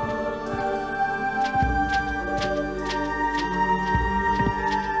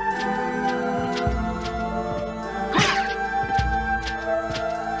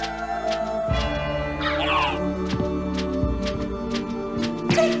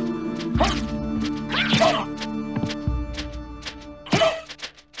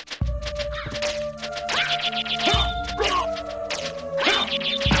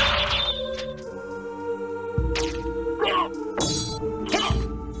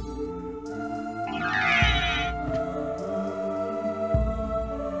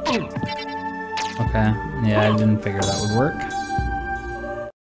 Okay, yeah, I didn't figure that would work.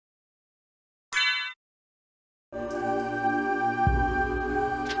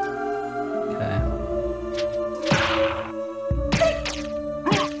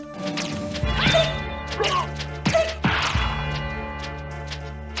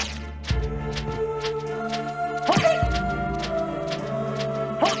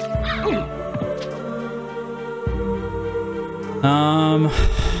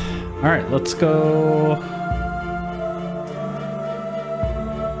 All right, let's go.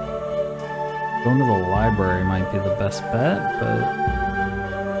 Going to the library might be the best bet, but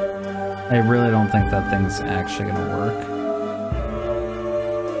I really don't think that thing's actually gonna work.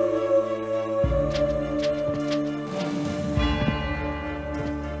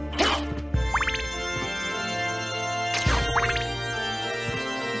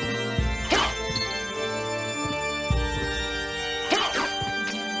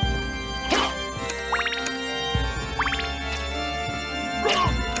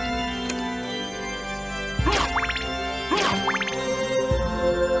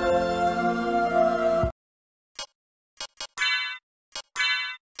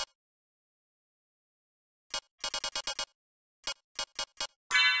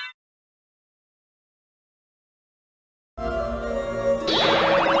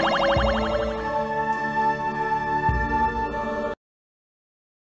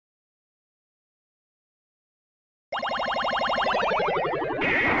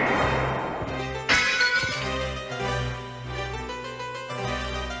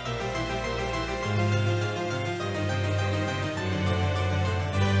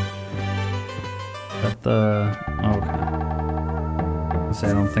 Okay. So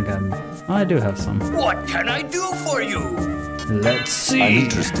I don't think I'm... Oh, I do have some. What can I do for you? Let's see. I'm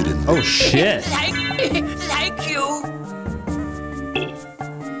interested in Oh, shit. Like you.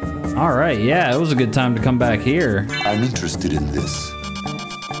 All right, yeah, it was a good time to come back here. I'm interested in this.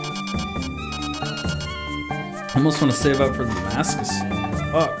 Almost want to save up for the Damascus.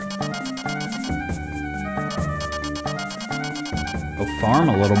 Fuck. Go farm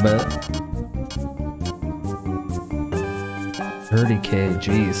a little bit. 30k,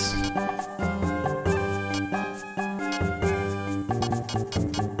 jeez.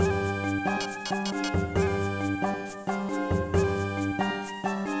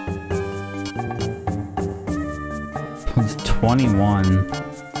 It's 21.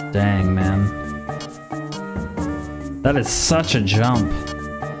 Dang, man. That is such a jump.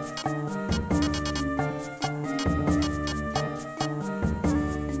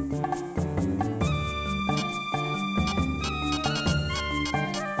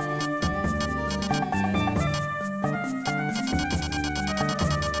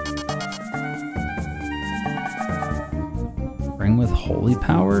 Ring with holy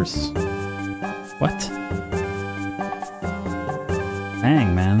powers? What?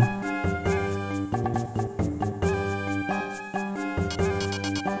 Dang, man.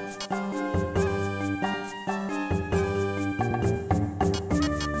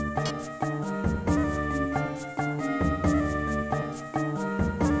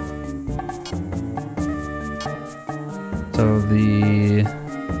 So the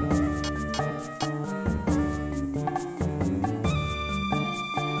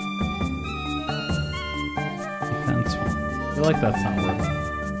defense one. I feel like that's not worth it.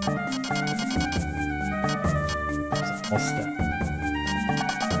 I'll step.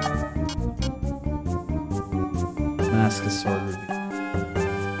 Damascus sword review.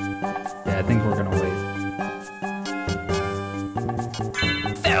 Yeah, I think we're gonna wait.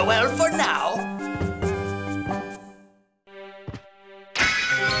 Farewell for now.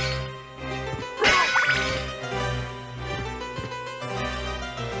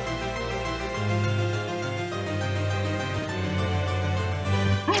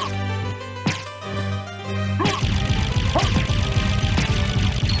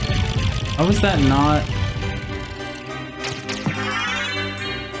 How was that not?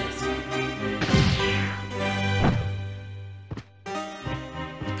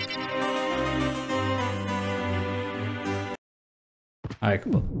 Alright,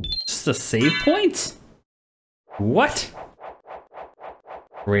 cool. Just a save point? What?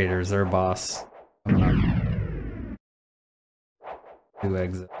 Raiders, their boss. Coming up. 2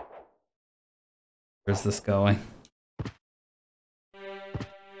 exit. Where's this going?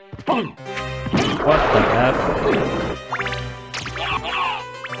 What the F?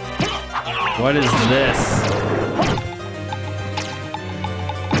 What is this?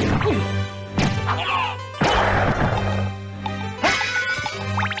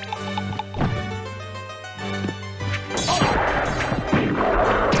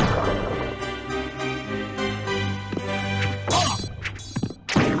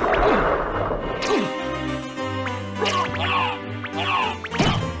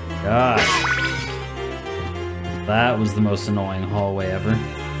 Gosh. That was the most annoying hallway ever.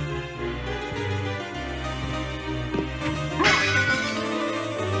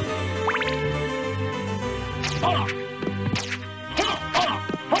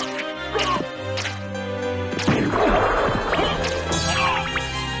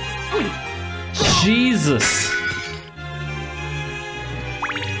 Jesus.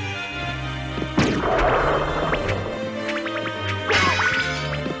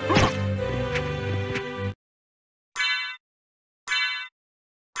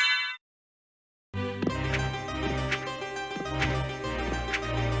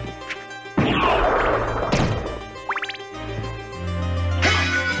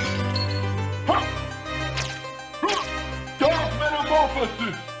 Dark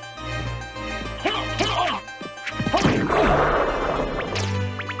metamorphosis!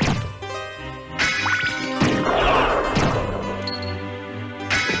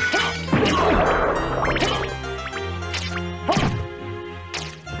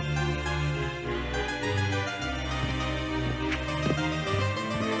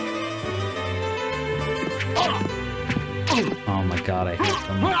 Oh my god, I hate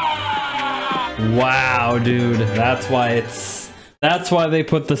them. Wow, dude. That's why they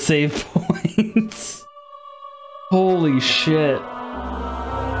put the save points. Holy shit.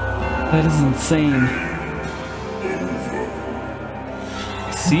 That is insane.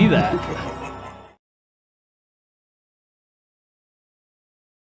 See that?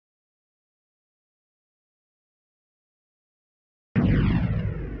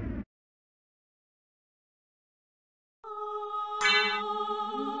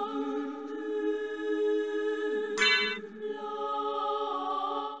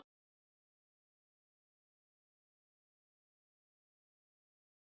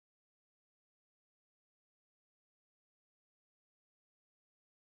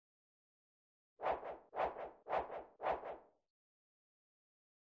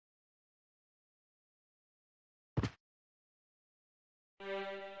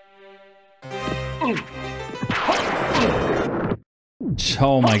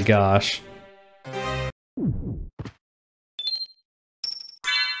 Oh my gosh.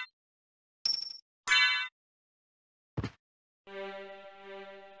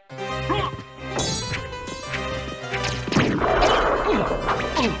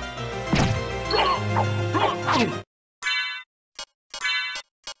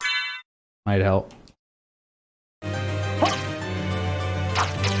 Might help.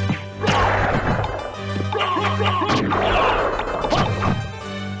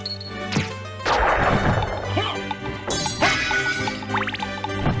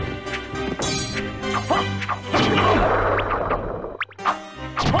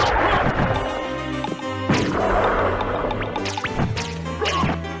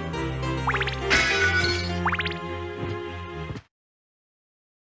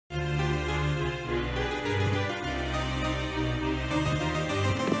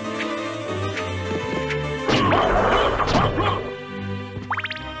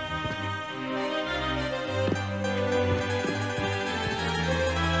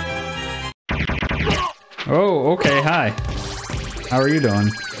 Oh, okay, hi. How are you doing?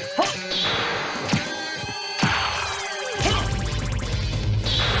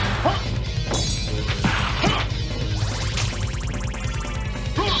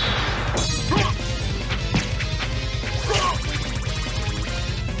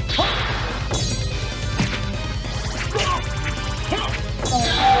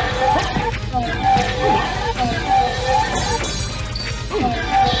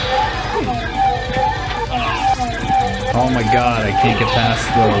 Oh my god, I can't get past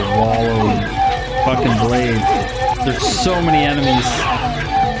the wall of fucking blades. There's so many enemies.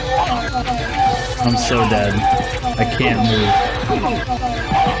 I'm so dead. I can't move.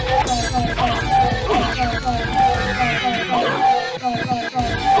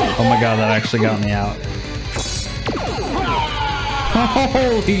 Oh my god, that actually got me out.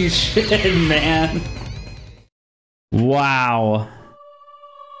 Holy shit, man. Wow.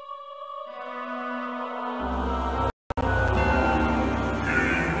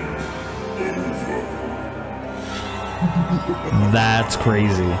 That's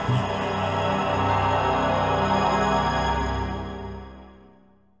crazy.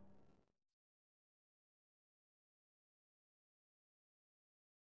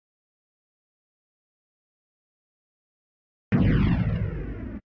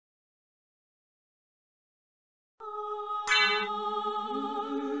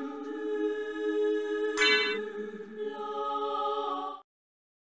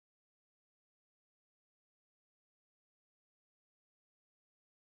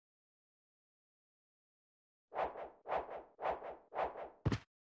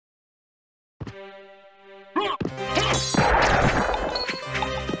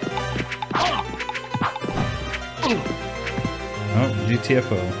 Oh,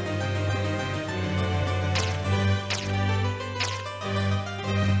 GTFO.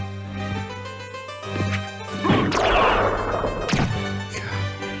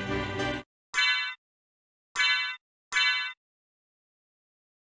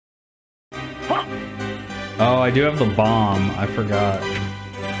 Oh, I do have the bomb. I forgot.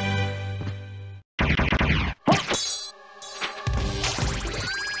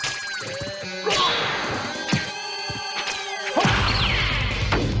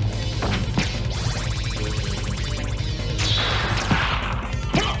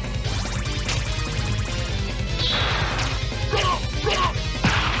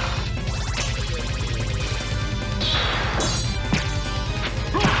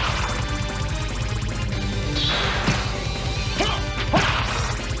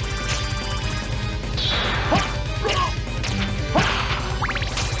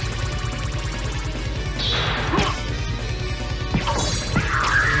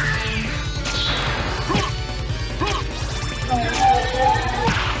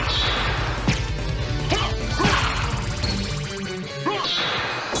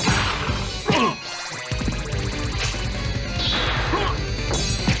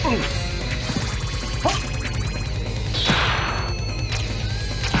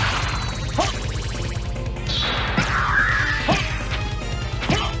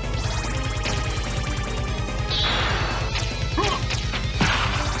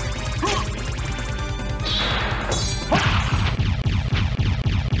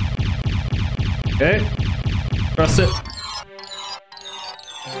 Okay, press it.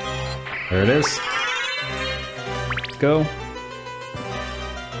 There it is. Let's go.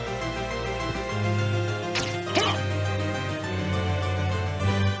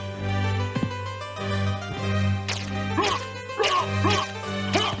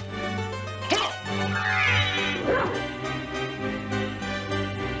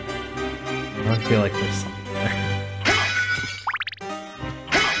 I feel like there's something there.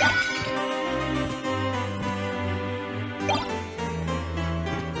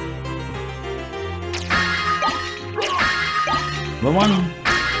 The one.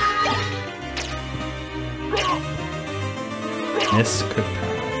 This could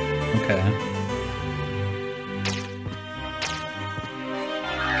power. Okay.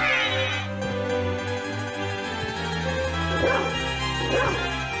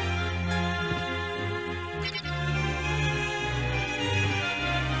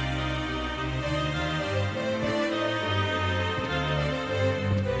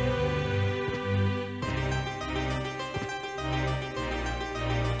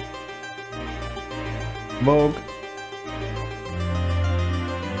 Vogue.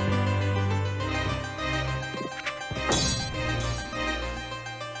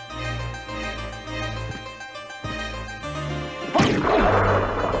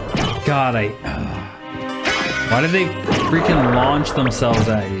 God, why did they freaking launch themselves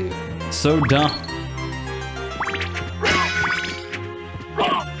at you? So dumb.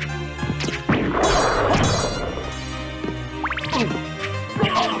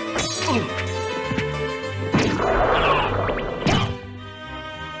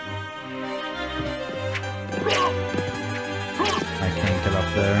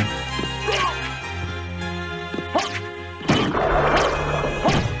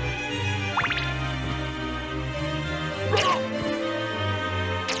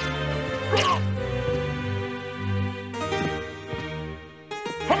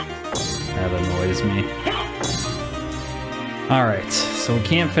 Me. All right, so we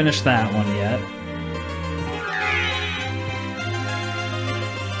can't finish that one yet.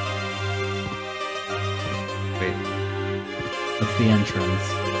 Wait, what's the entrance?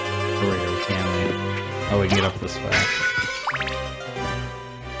 Oh, wait, can we? Oh, we can get up this way.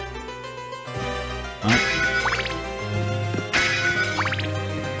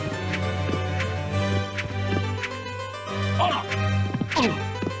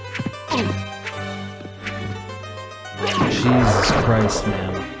 Jesus Christ,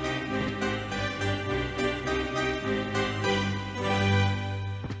 man.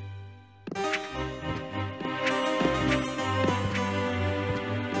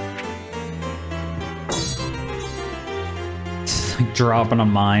 It's like dropping a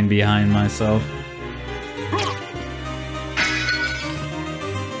mine behind myself.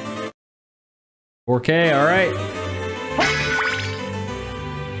 $4K, all right.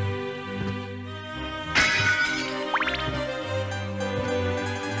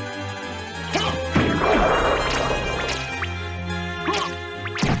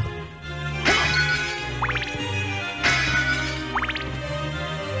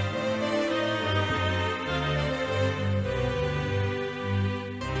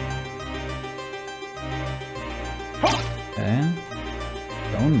 Okay.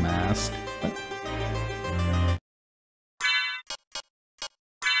 Stone mask. What?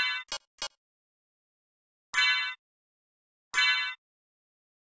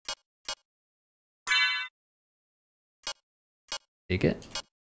 Take it.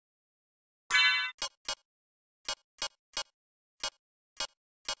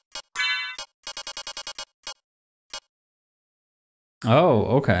 Oh,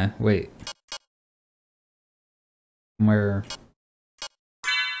 okay. Wait. Where?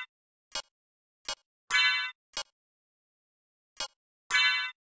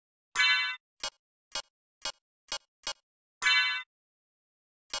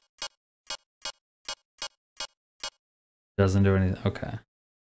 Doesn't do anything. Okay.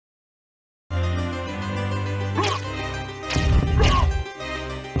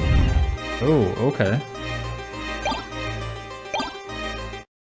 Oh, okay.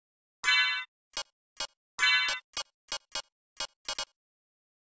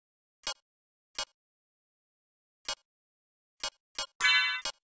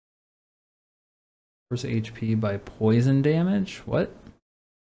 First HP by poison damage? What?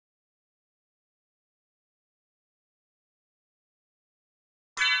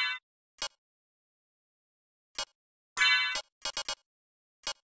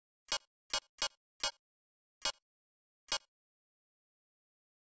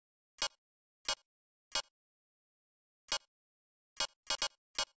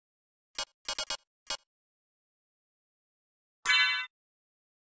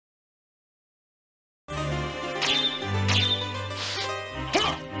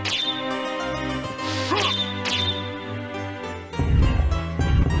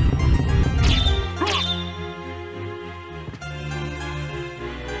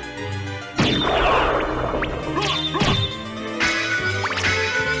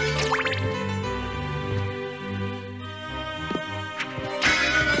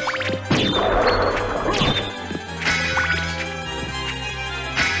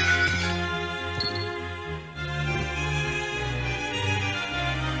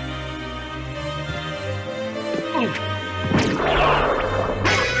 The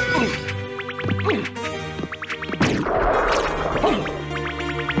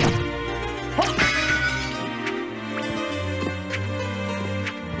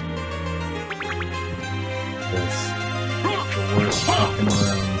worst fucking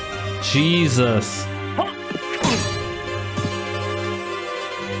room. Jesus.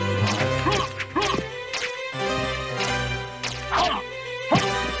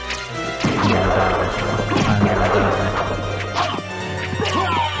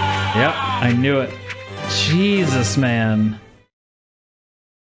 Yep, I knew it. Jesus, man.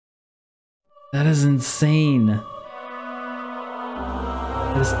 That is insane. That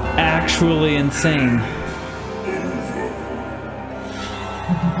is actually insane.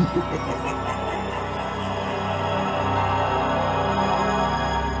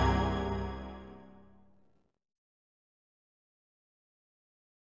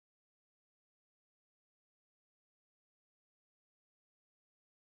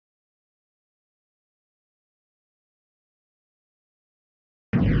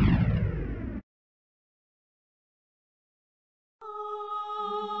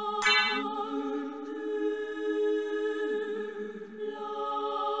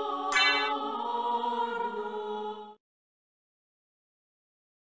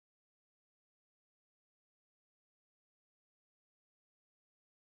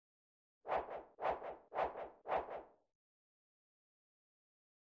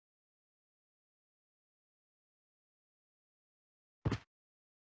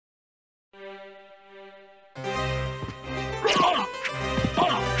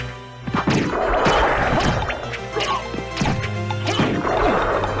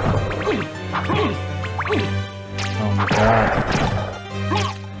 Oh my god.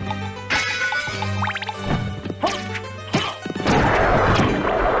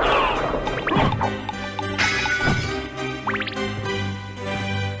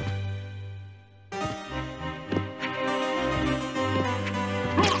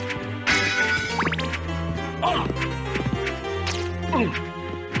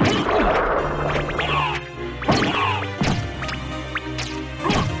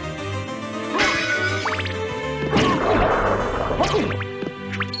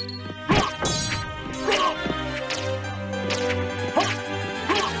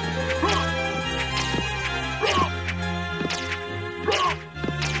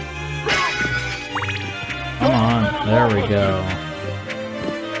 Come on, there we go.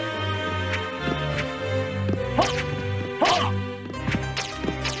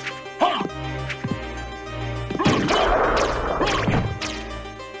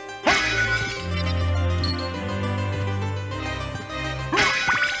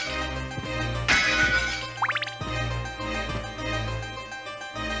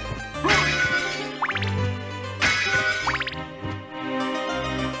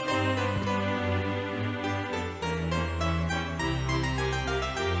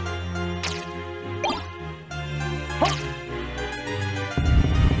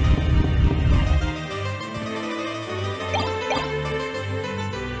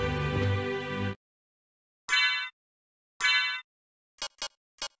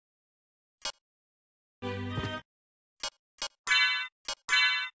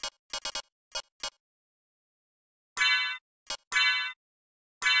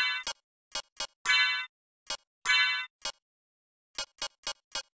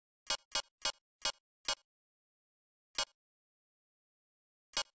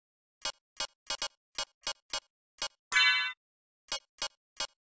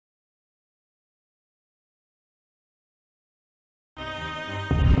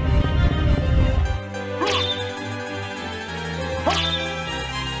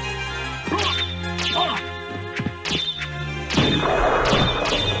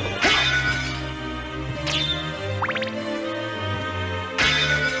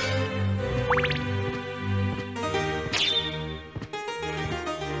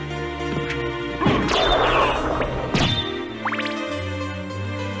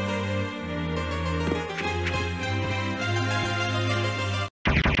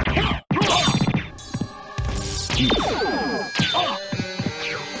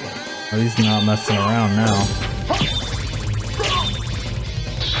 Oh, he's not messing around now.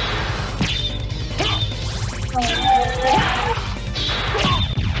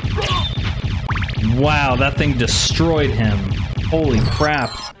 Wow, that thing destroyed him. Holy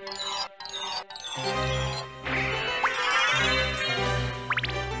crap.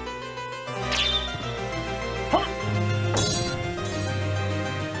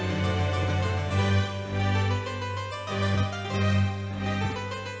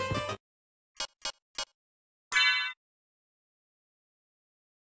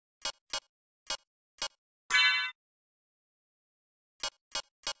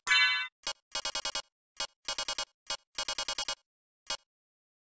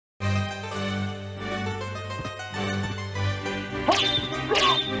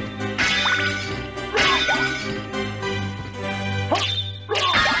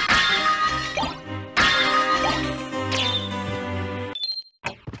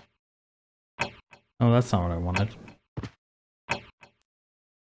 Oh, that's not what I wanted.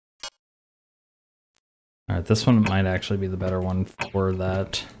 Alright, this one might actually be the better one for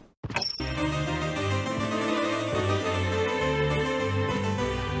that.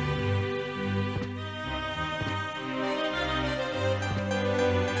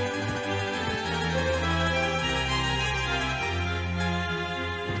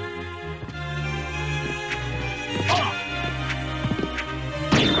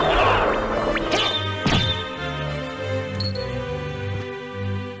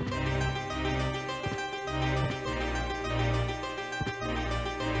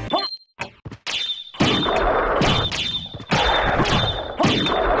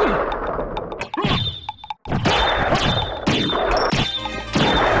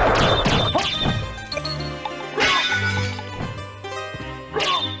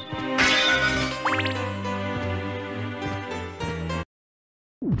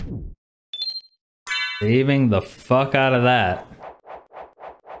 Saving the fuck out of that.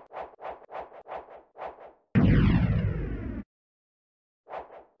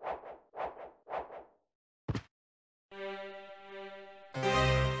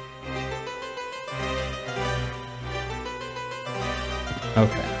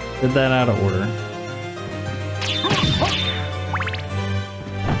 Okay, did that out of order.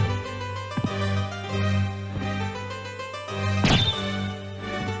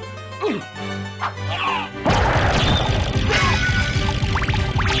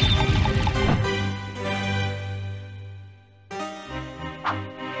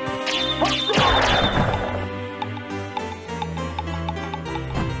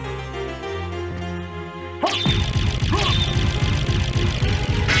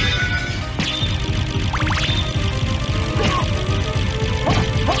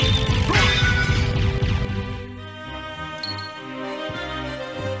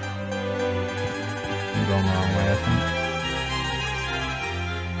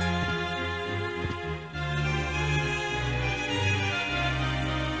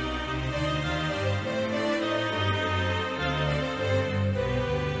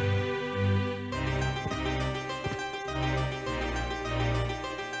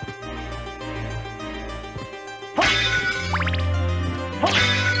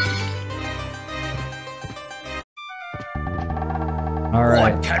 All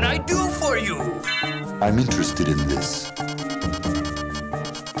right. What can I do for you? I'm interested in this.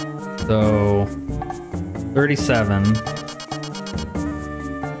 So, 37.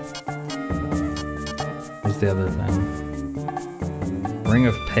 What's the other thing? Ring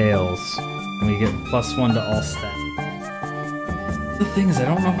of Pails. And we get +1 to all stats. The thing is, I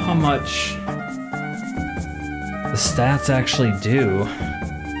don't know how much the stats actually do.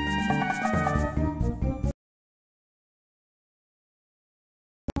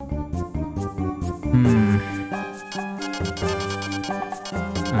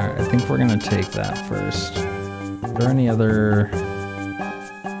 Alright, I think we're gonna take that first. Are there any other...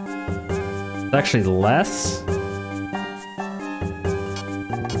 It's actually less?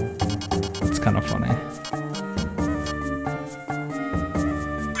 It's kind of funny.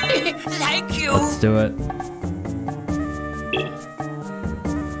 Thank you. Let's do it.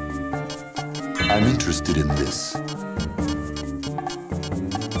 I'm interested in this.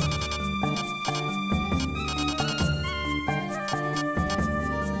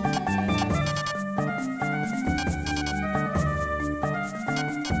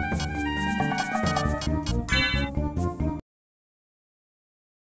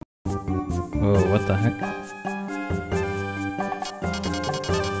 Whoa, what the heck?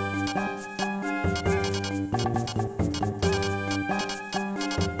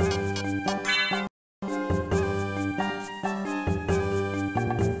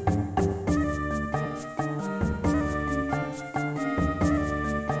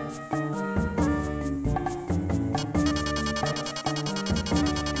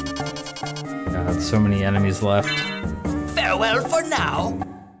 God, so many enemies left. Farewell for now.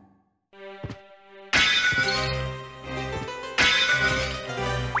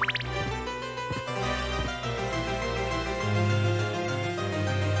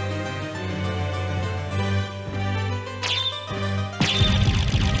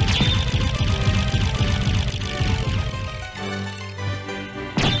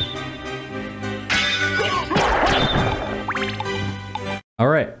 All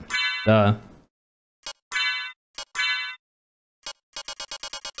right.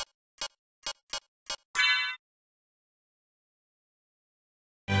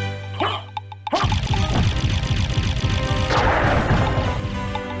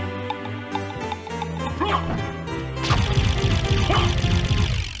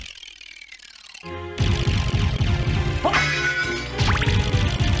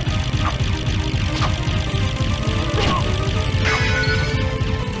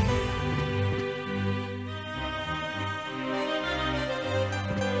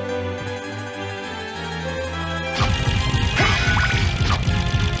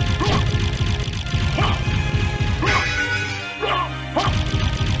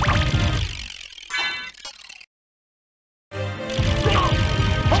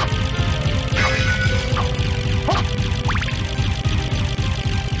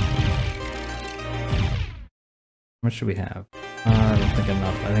 much do we have? I don't think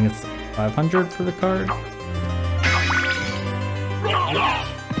enough. I think it's 500 for the card.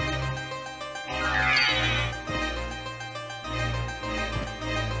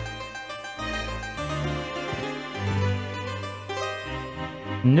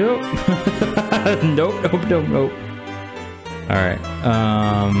 Nope. Nope. All right.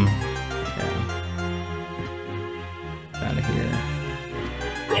 Yeah. Out of here.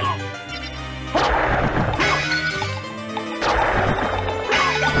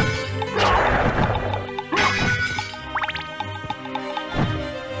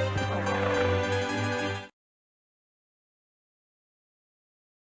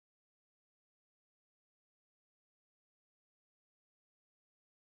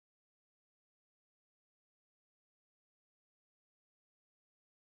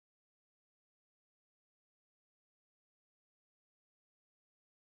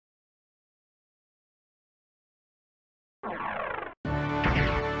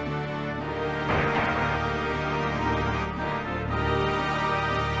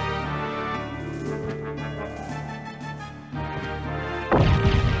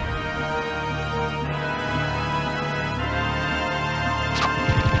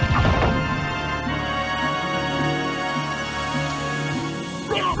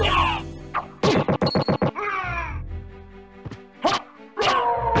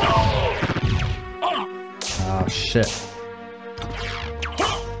 Oh shit.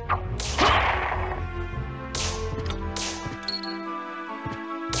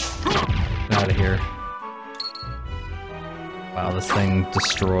 Out of here. Wow, this thing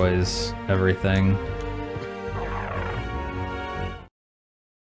destroys everything.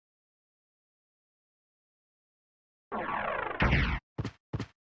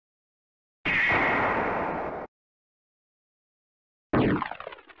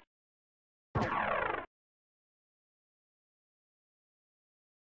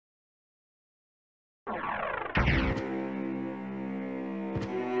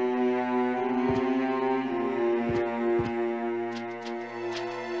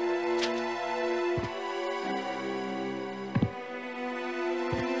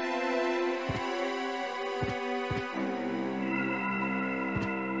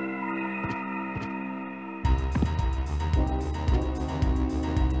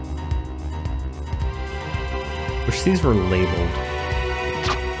 Wish these were labeled.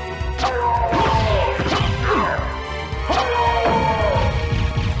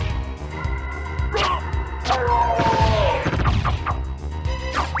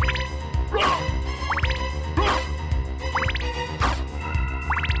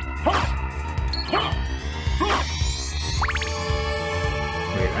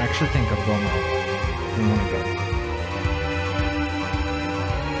 Wait, I actually think I'm going wrong. I don't want to go.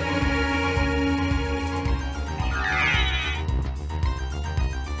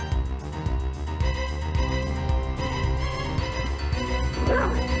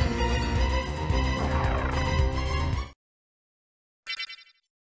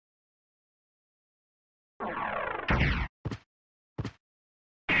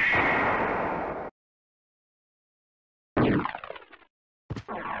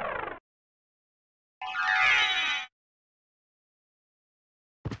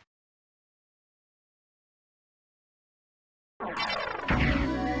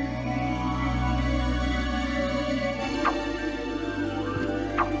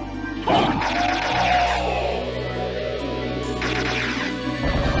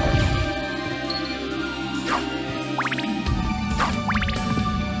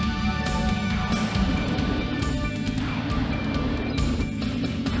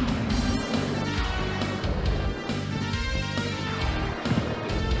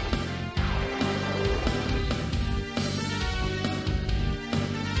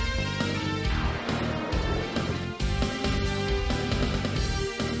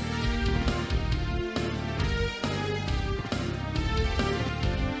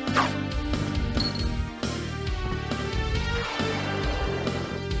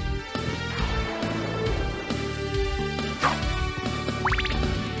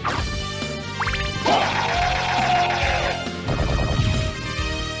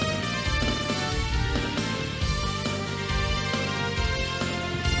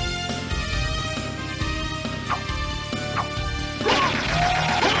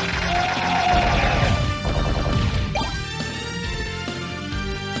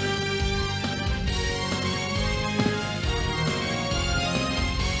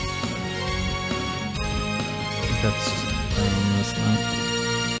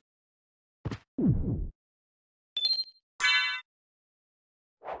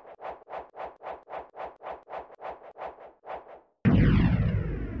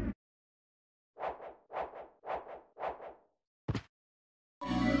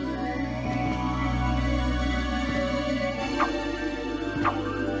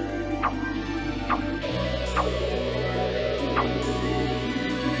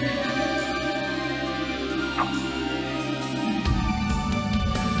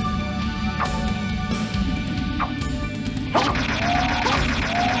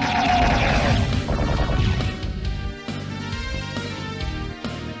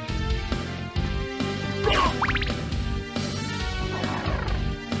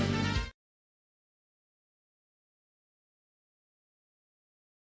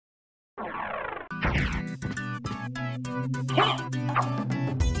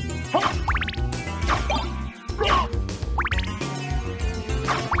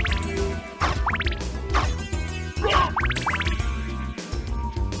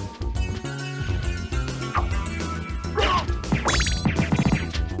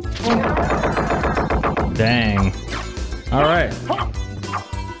 Dang. All right.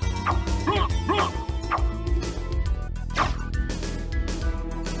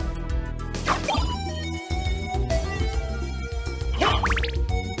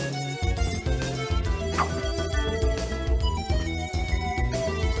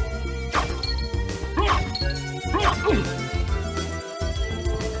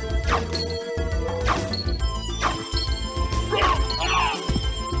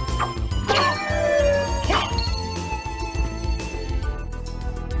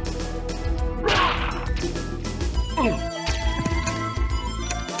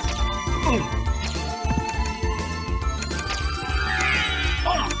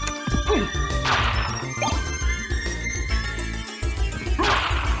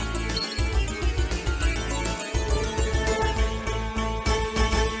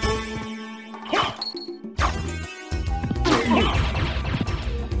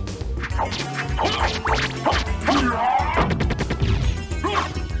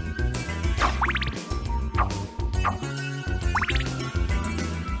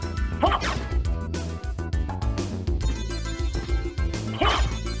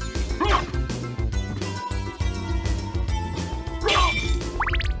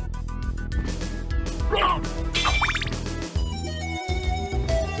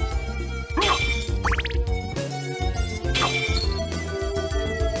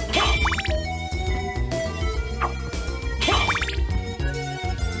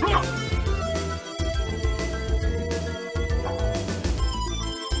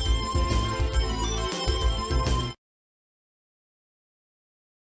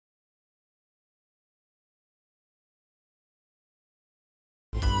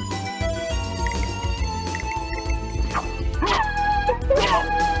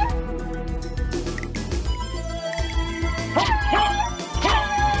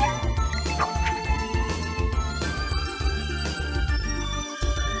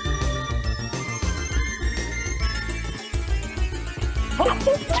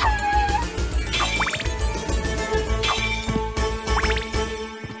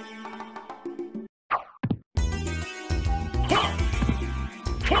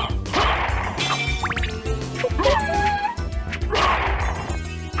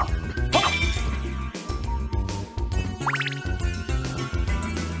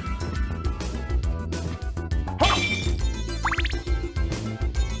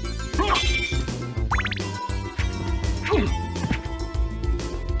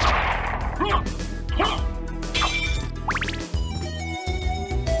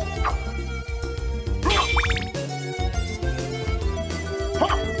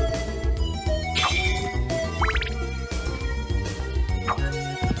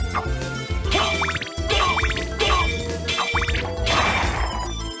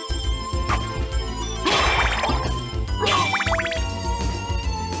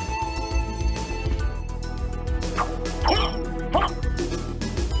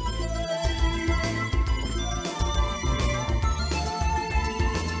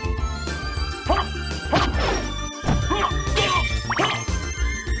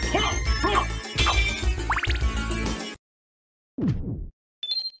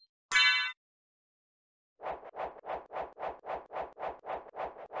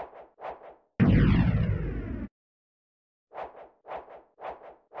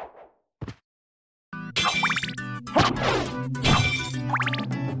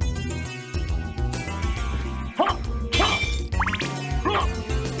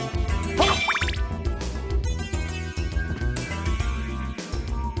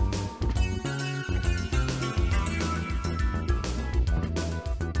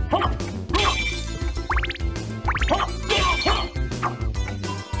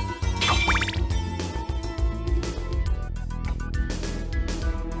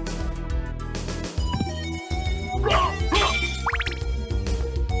 Go!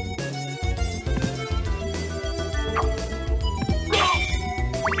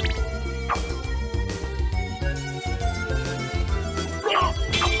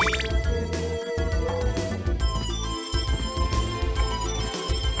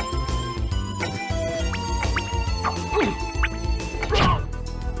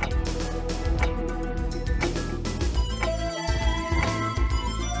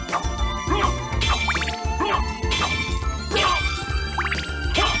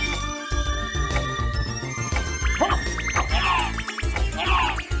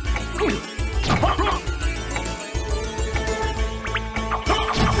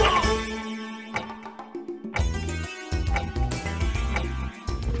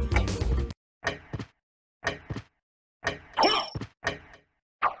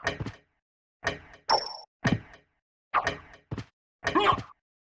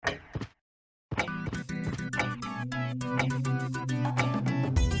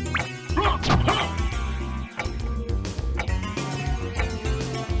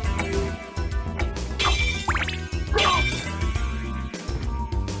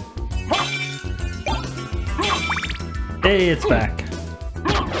 Hey, it's back.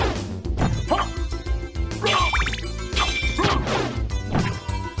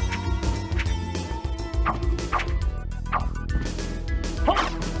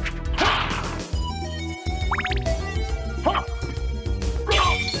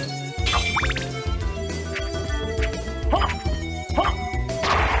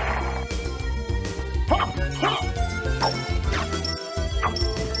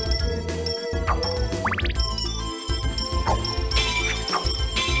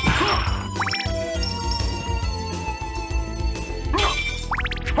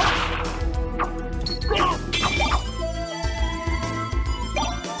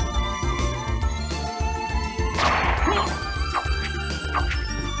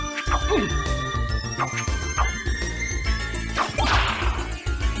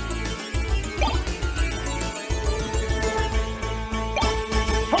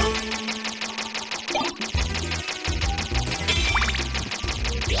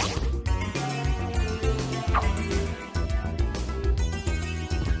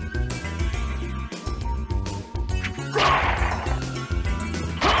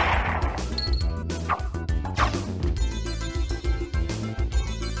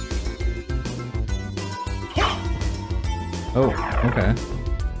 Oh, okay.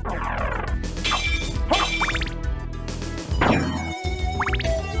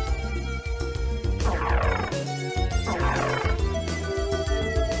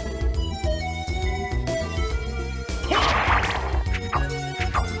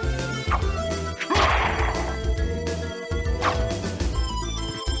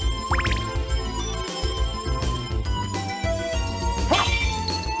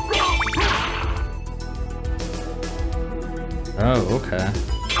 Oh, okay.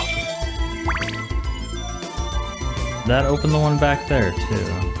 That opened the one back there, too.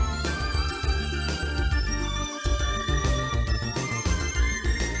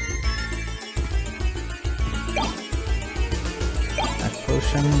 Back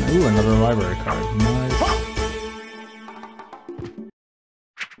potion. Ooh, another library card. Nice.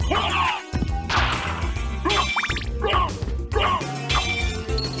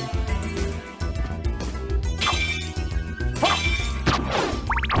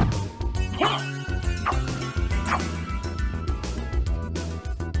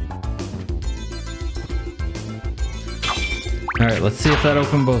 Alright, let's see if that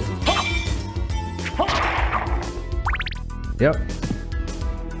opened both of them. Yep.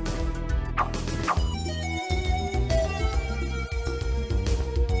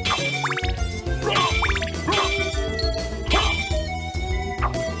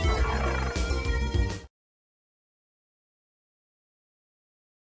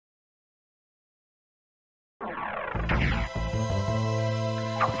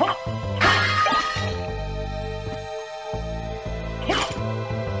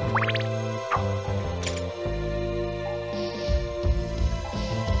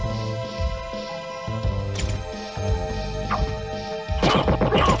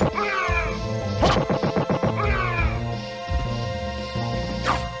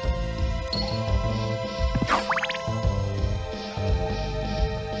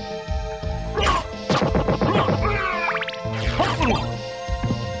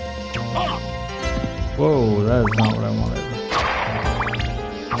 Whoa, that is not what I wanted.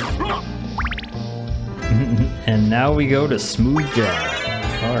 And now we go to Smooth Jar.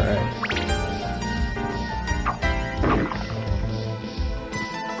 Alright.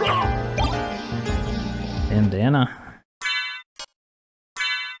 Bandana.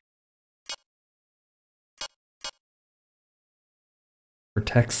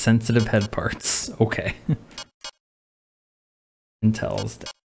 Protects sensitive head parts. Okay. Intel's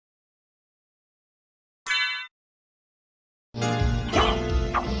dead.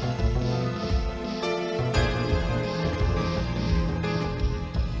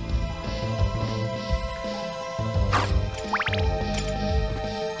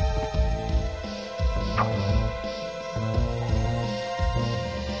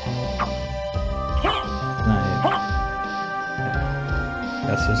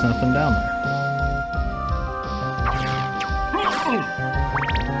 Guess there's nothing down there.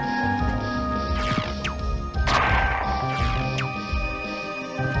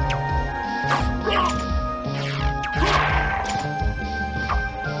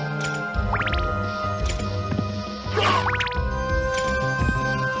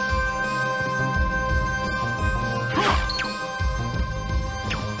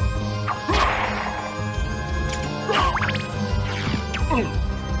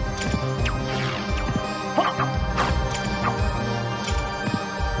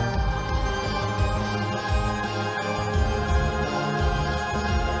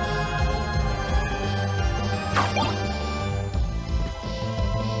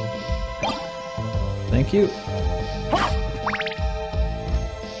 cute.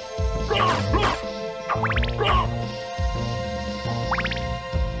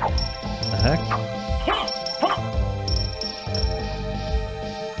 The heck?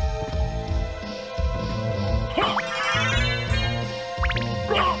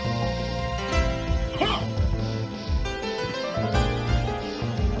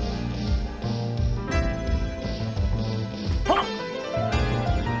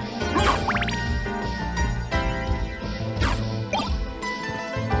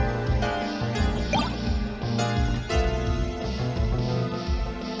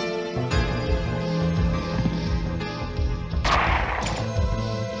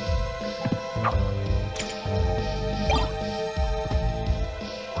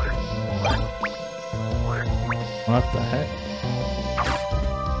 What the heck?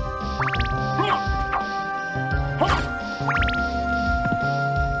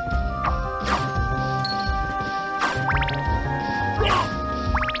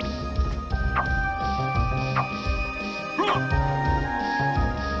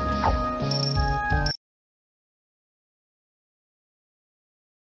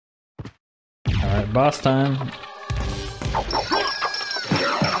 Alright, boss time.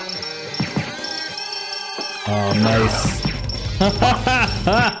 Oh, nice.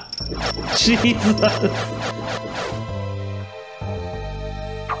 Jesus.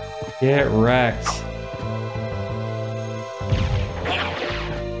 Get wrecked.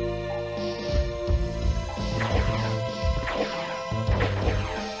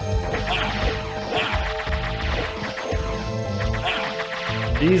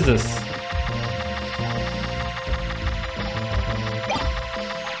 Jesus.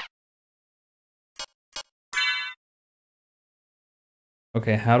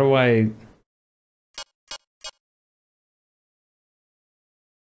 Okay, how do I...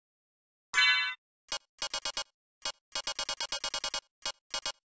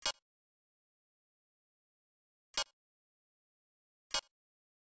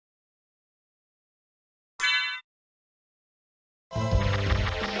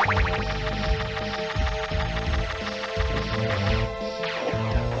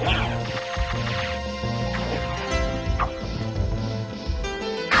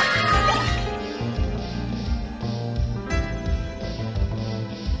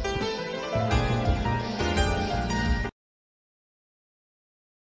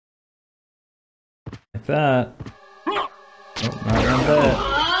 Like that. Oh, not one bit.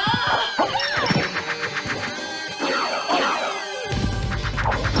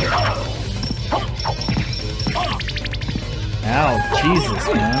 Ow, Jesus,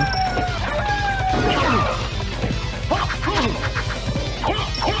 man.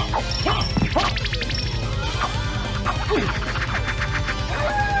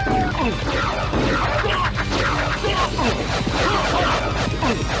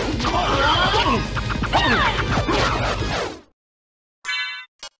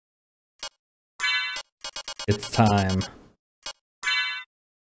 It's time.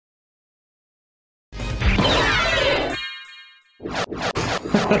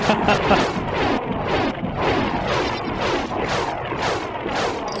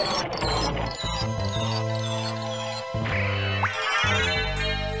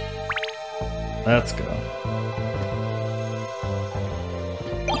 Let's go.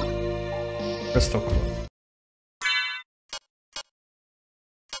 Crystal Club.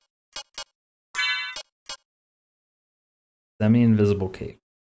 Semi-invisible cake.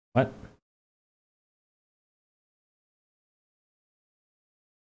 What?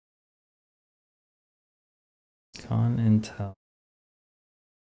 Con Intel.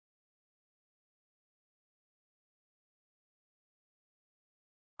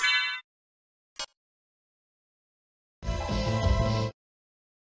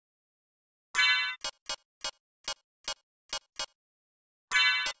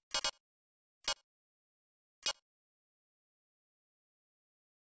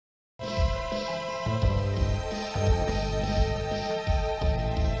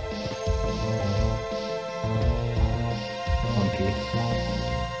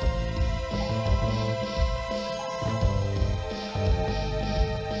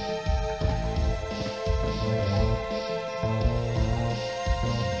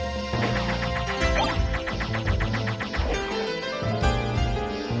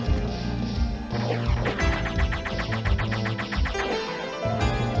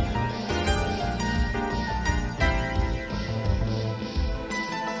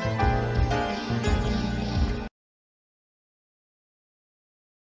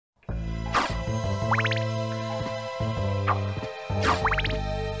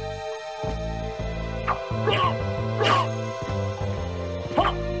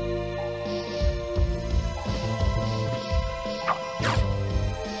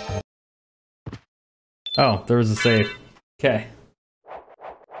 Oh, there was a save. Okay.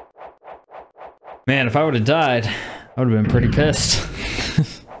 Man, if I would have died, I would have been pretty pissed.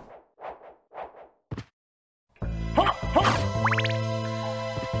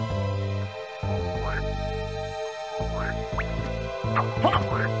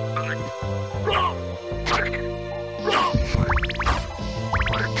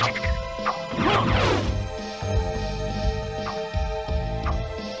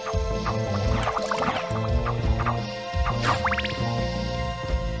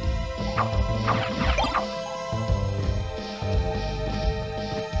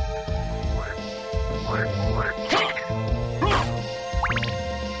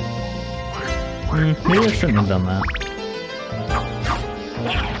 Maybe I shouldn't have done that.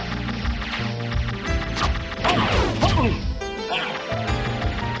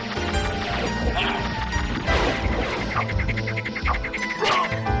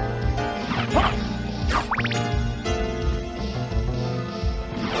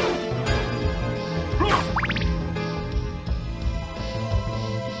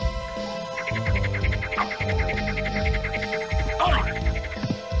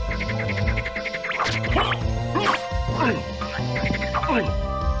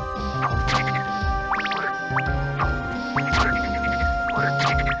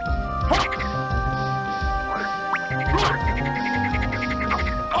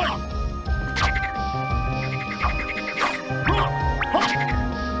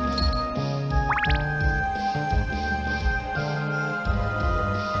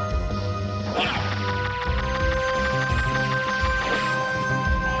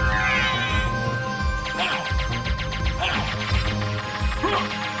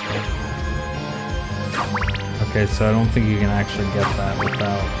 Okay, so I don't think you can actually get that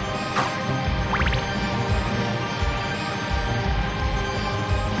without...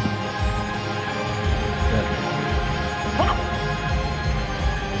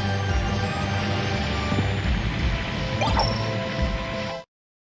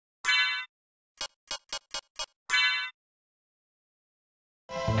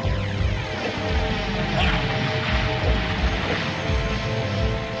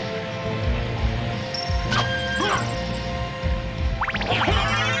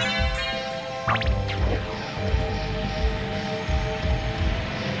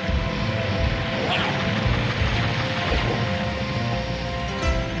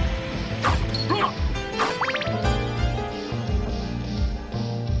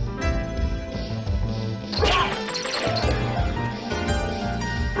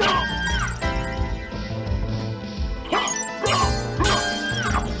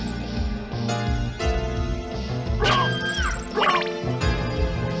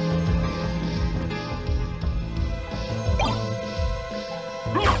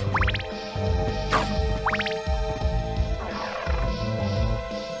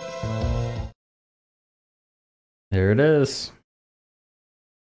 There it is.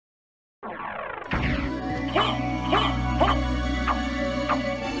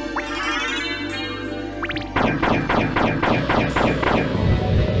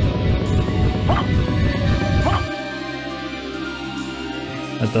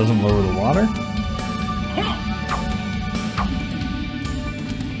 That doesn't lower the water?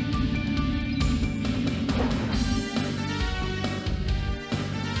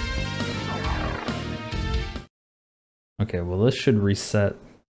 Okay, well this should reset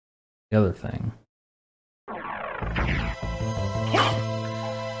the other thing.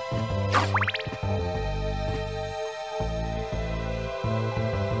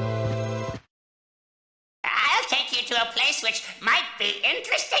 I'll take you to a place which might be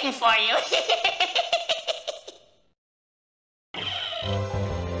interesting for you.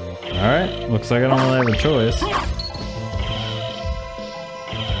 Alright, looks like I don't really have a choice.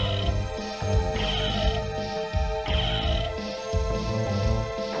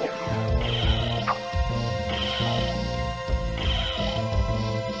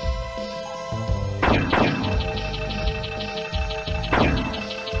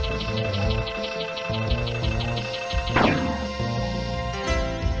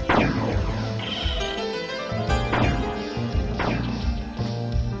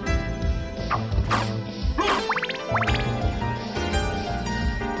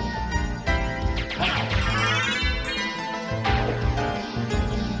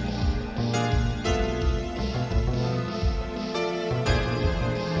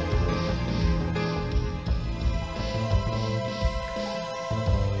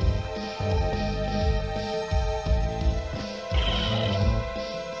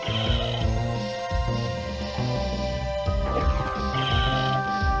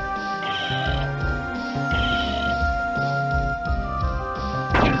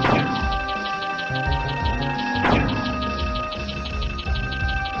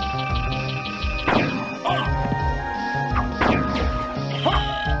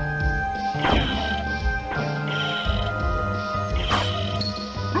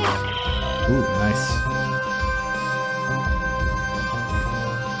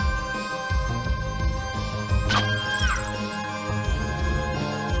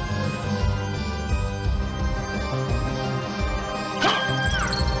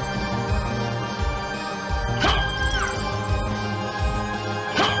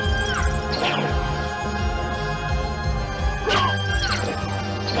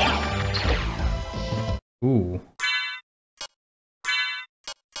 Ooh.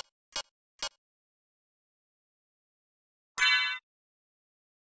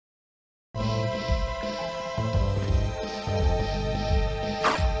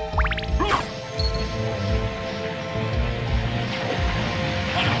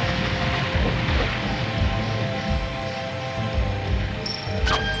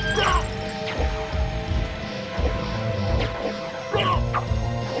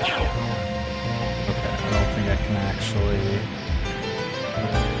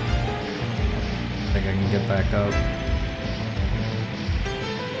 Back up.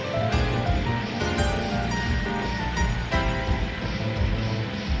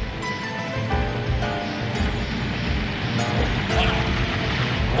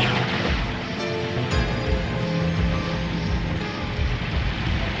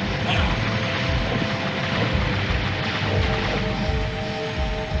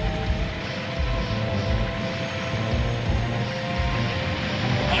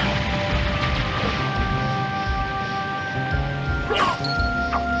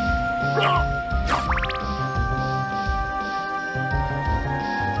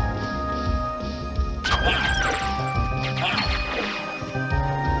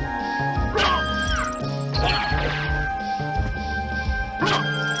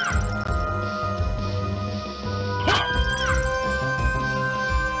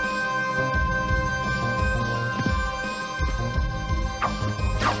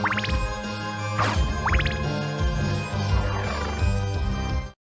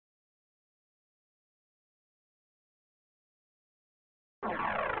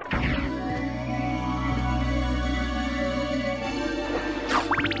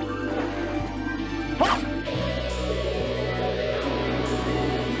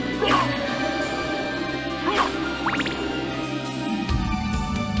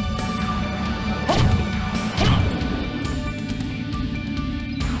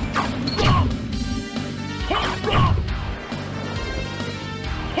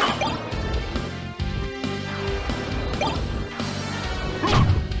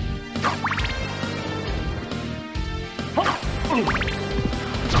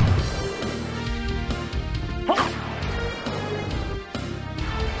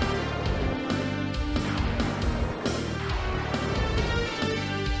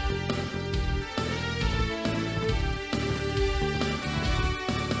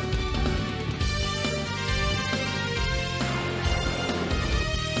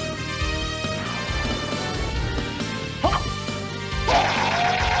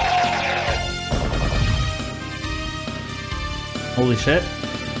 Holy shit.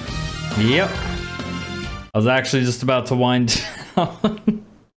 Yep. I was actually just about to wind down.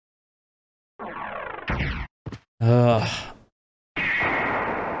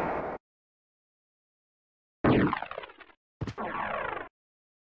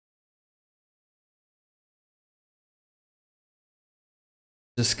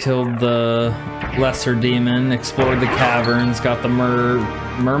 Just killed the lesser demon, explored the caverns, got the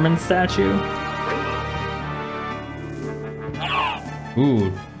merman statue.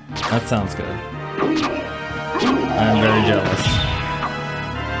 Ooh, that sounds good. I'm very jealous.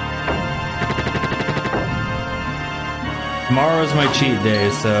 Tomorrow is my cheat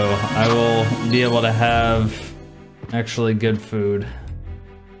day, so I will be able to have actually good food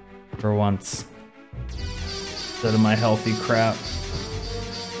for once instead of my healthy crap.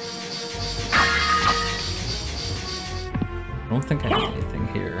 I don't think I need anything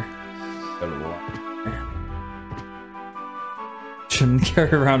here. Go to the water. Shouldn't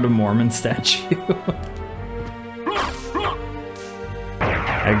carry around a Mormon statue.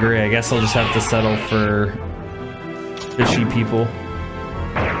 I agree. I guess I'll just have to settle for fishy people.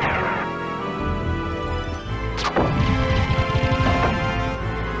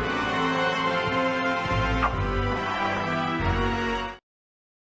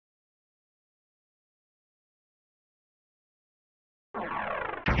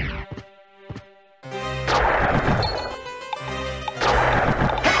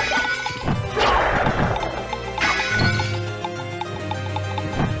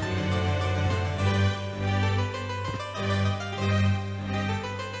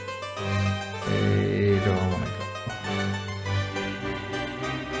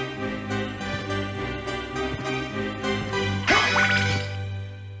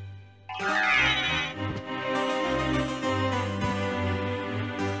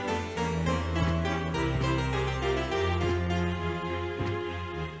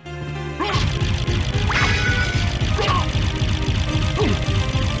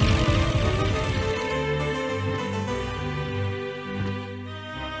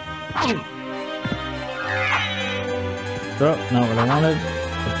 Oh, not what I wanted,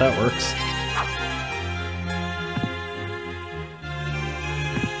 but that works.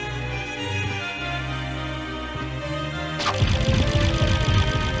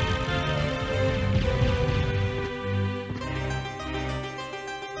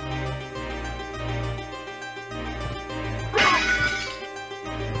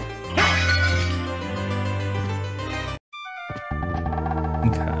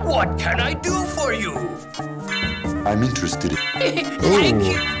 What can I do for you? I'm interested in... Thank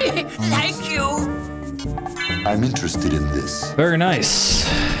you. Thank you. I'm interested in this. Very nice.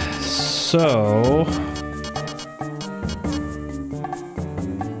 So...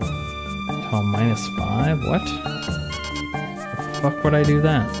 Oh, -5? What? The fuck would I do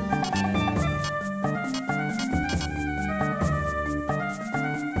that?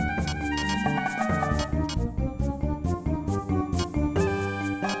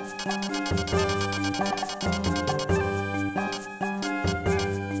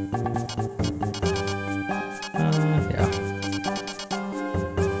 Yeah.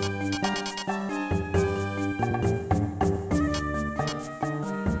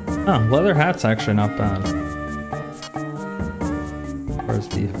 Oh, leather hat's actually not bad. As far as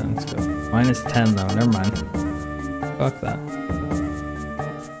defense goes. -10 though, never mind. Fuck that.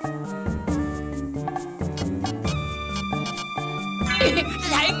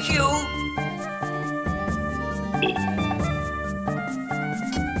 Thank you.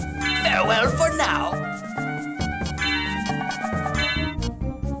 Farewell for now.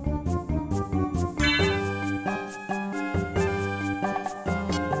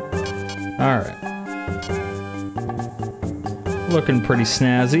 Alright. Looking pretty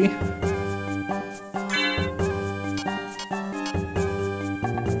snazzy.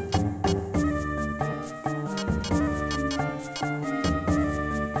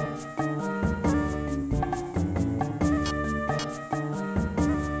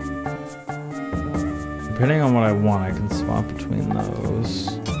 Depending on what I want, I can swap between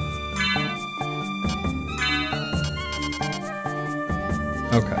those.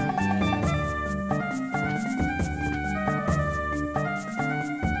 Okay.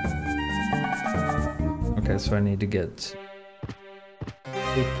 Okay, so I need to get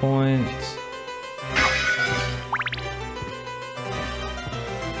 2 points.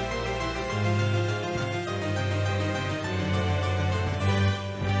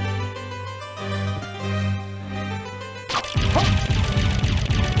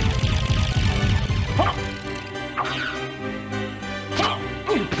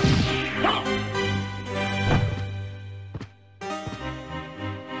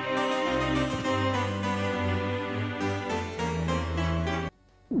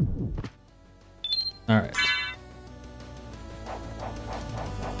 All right.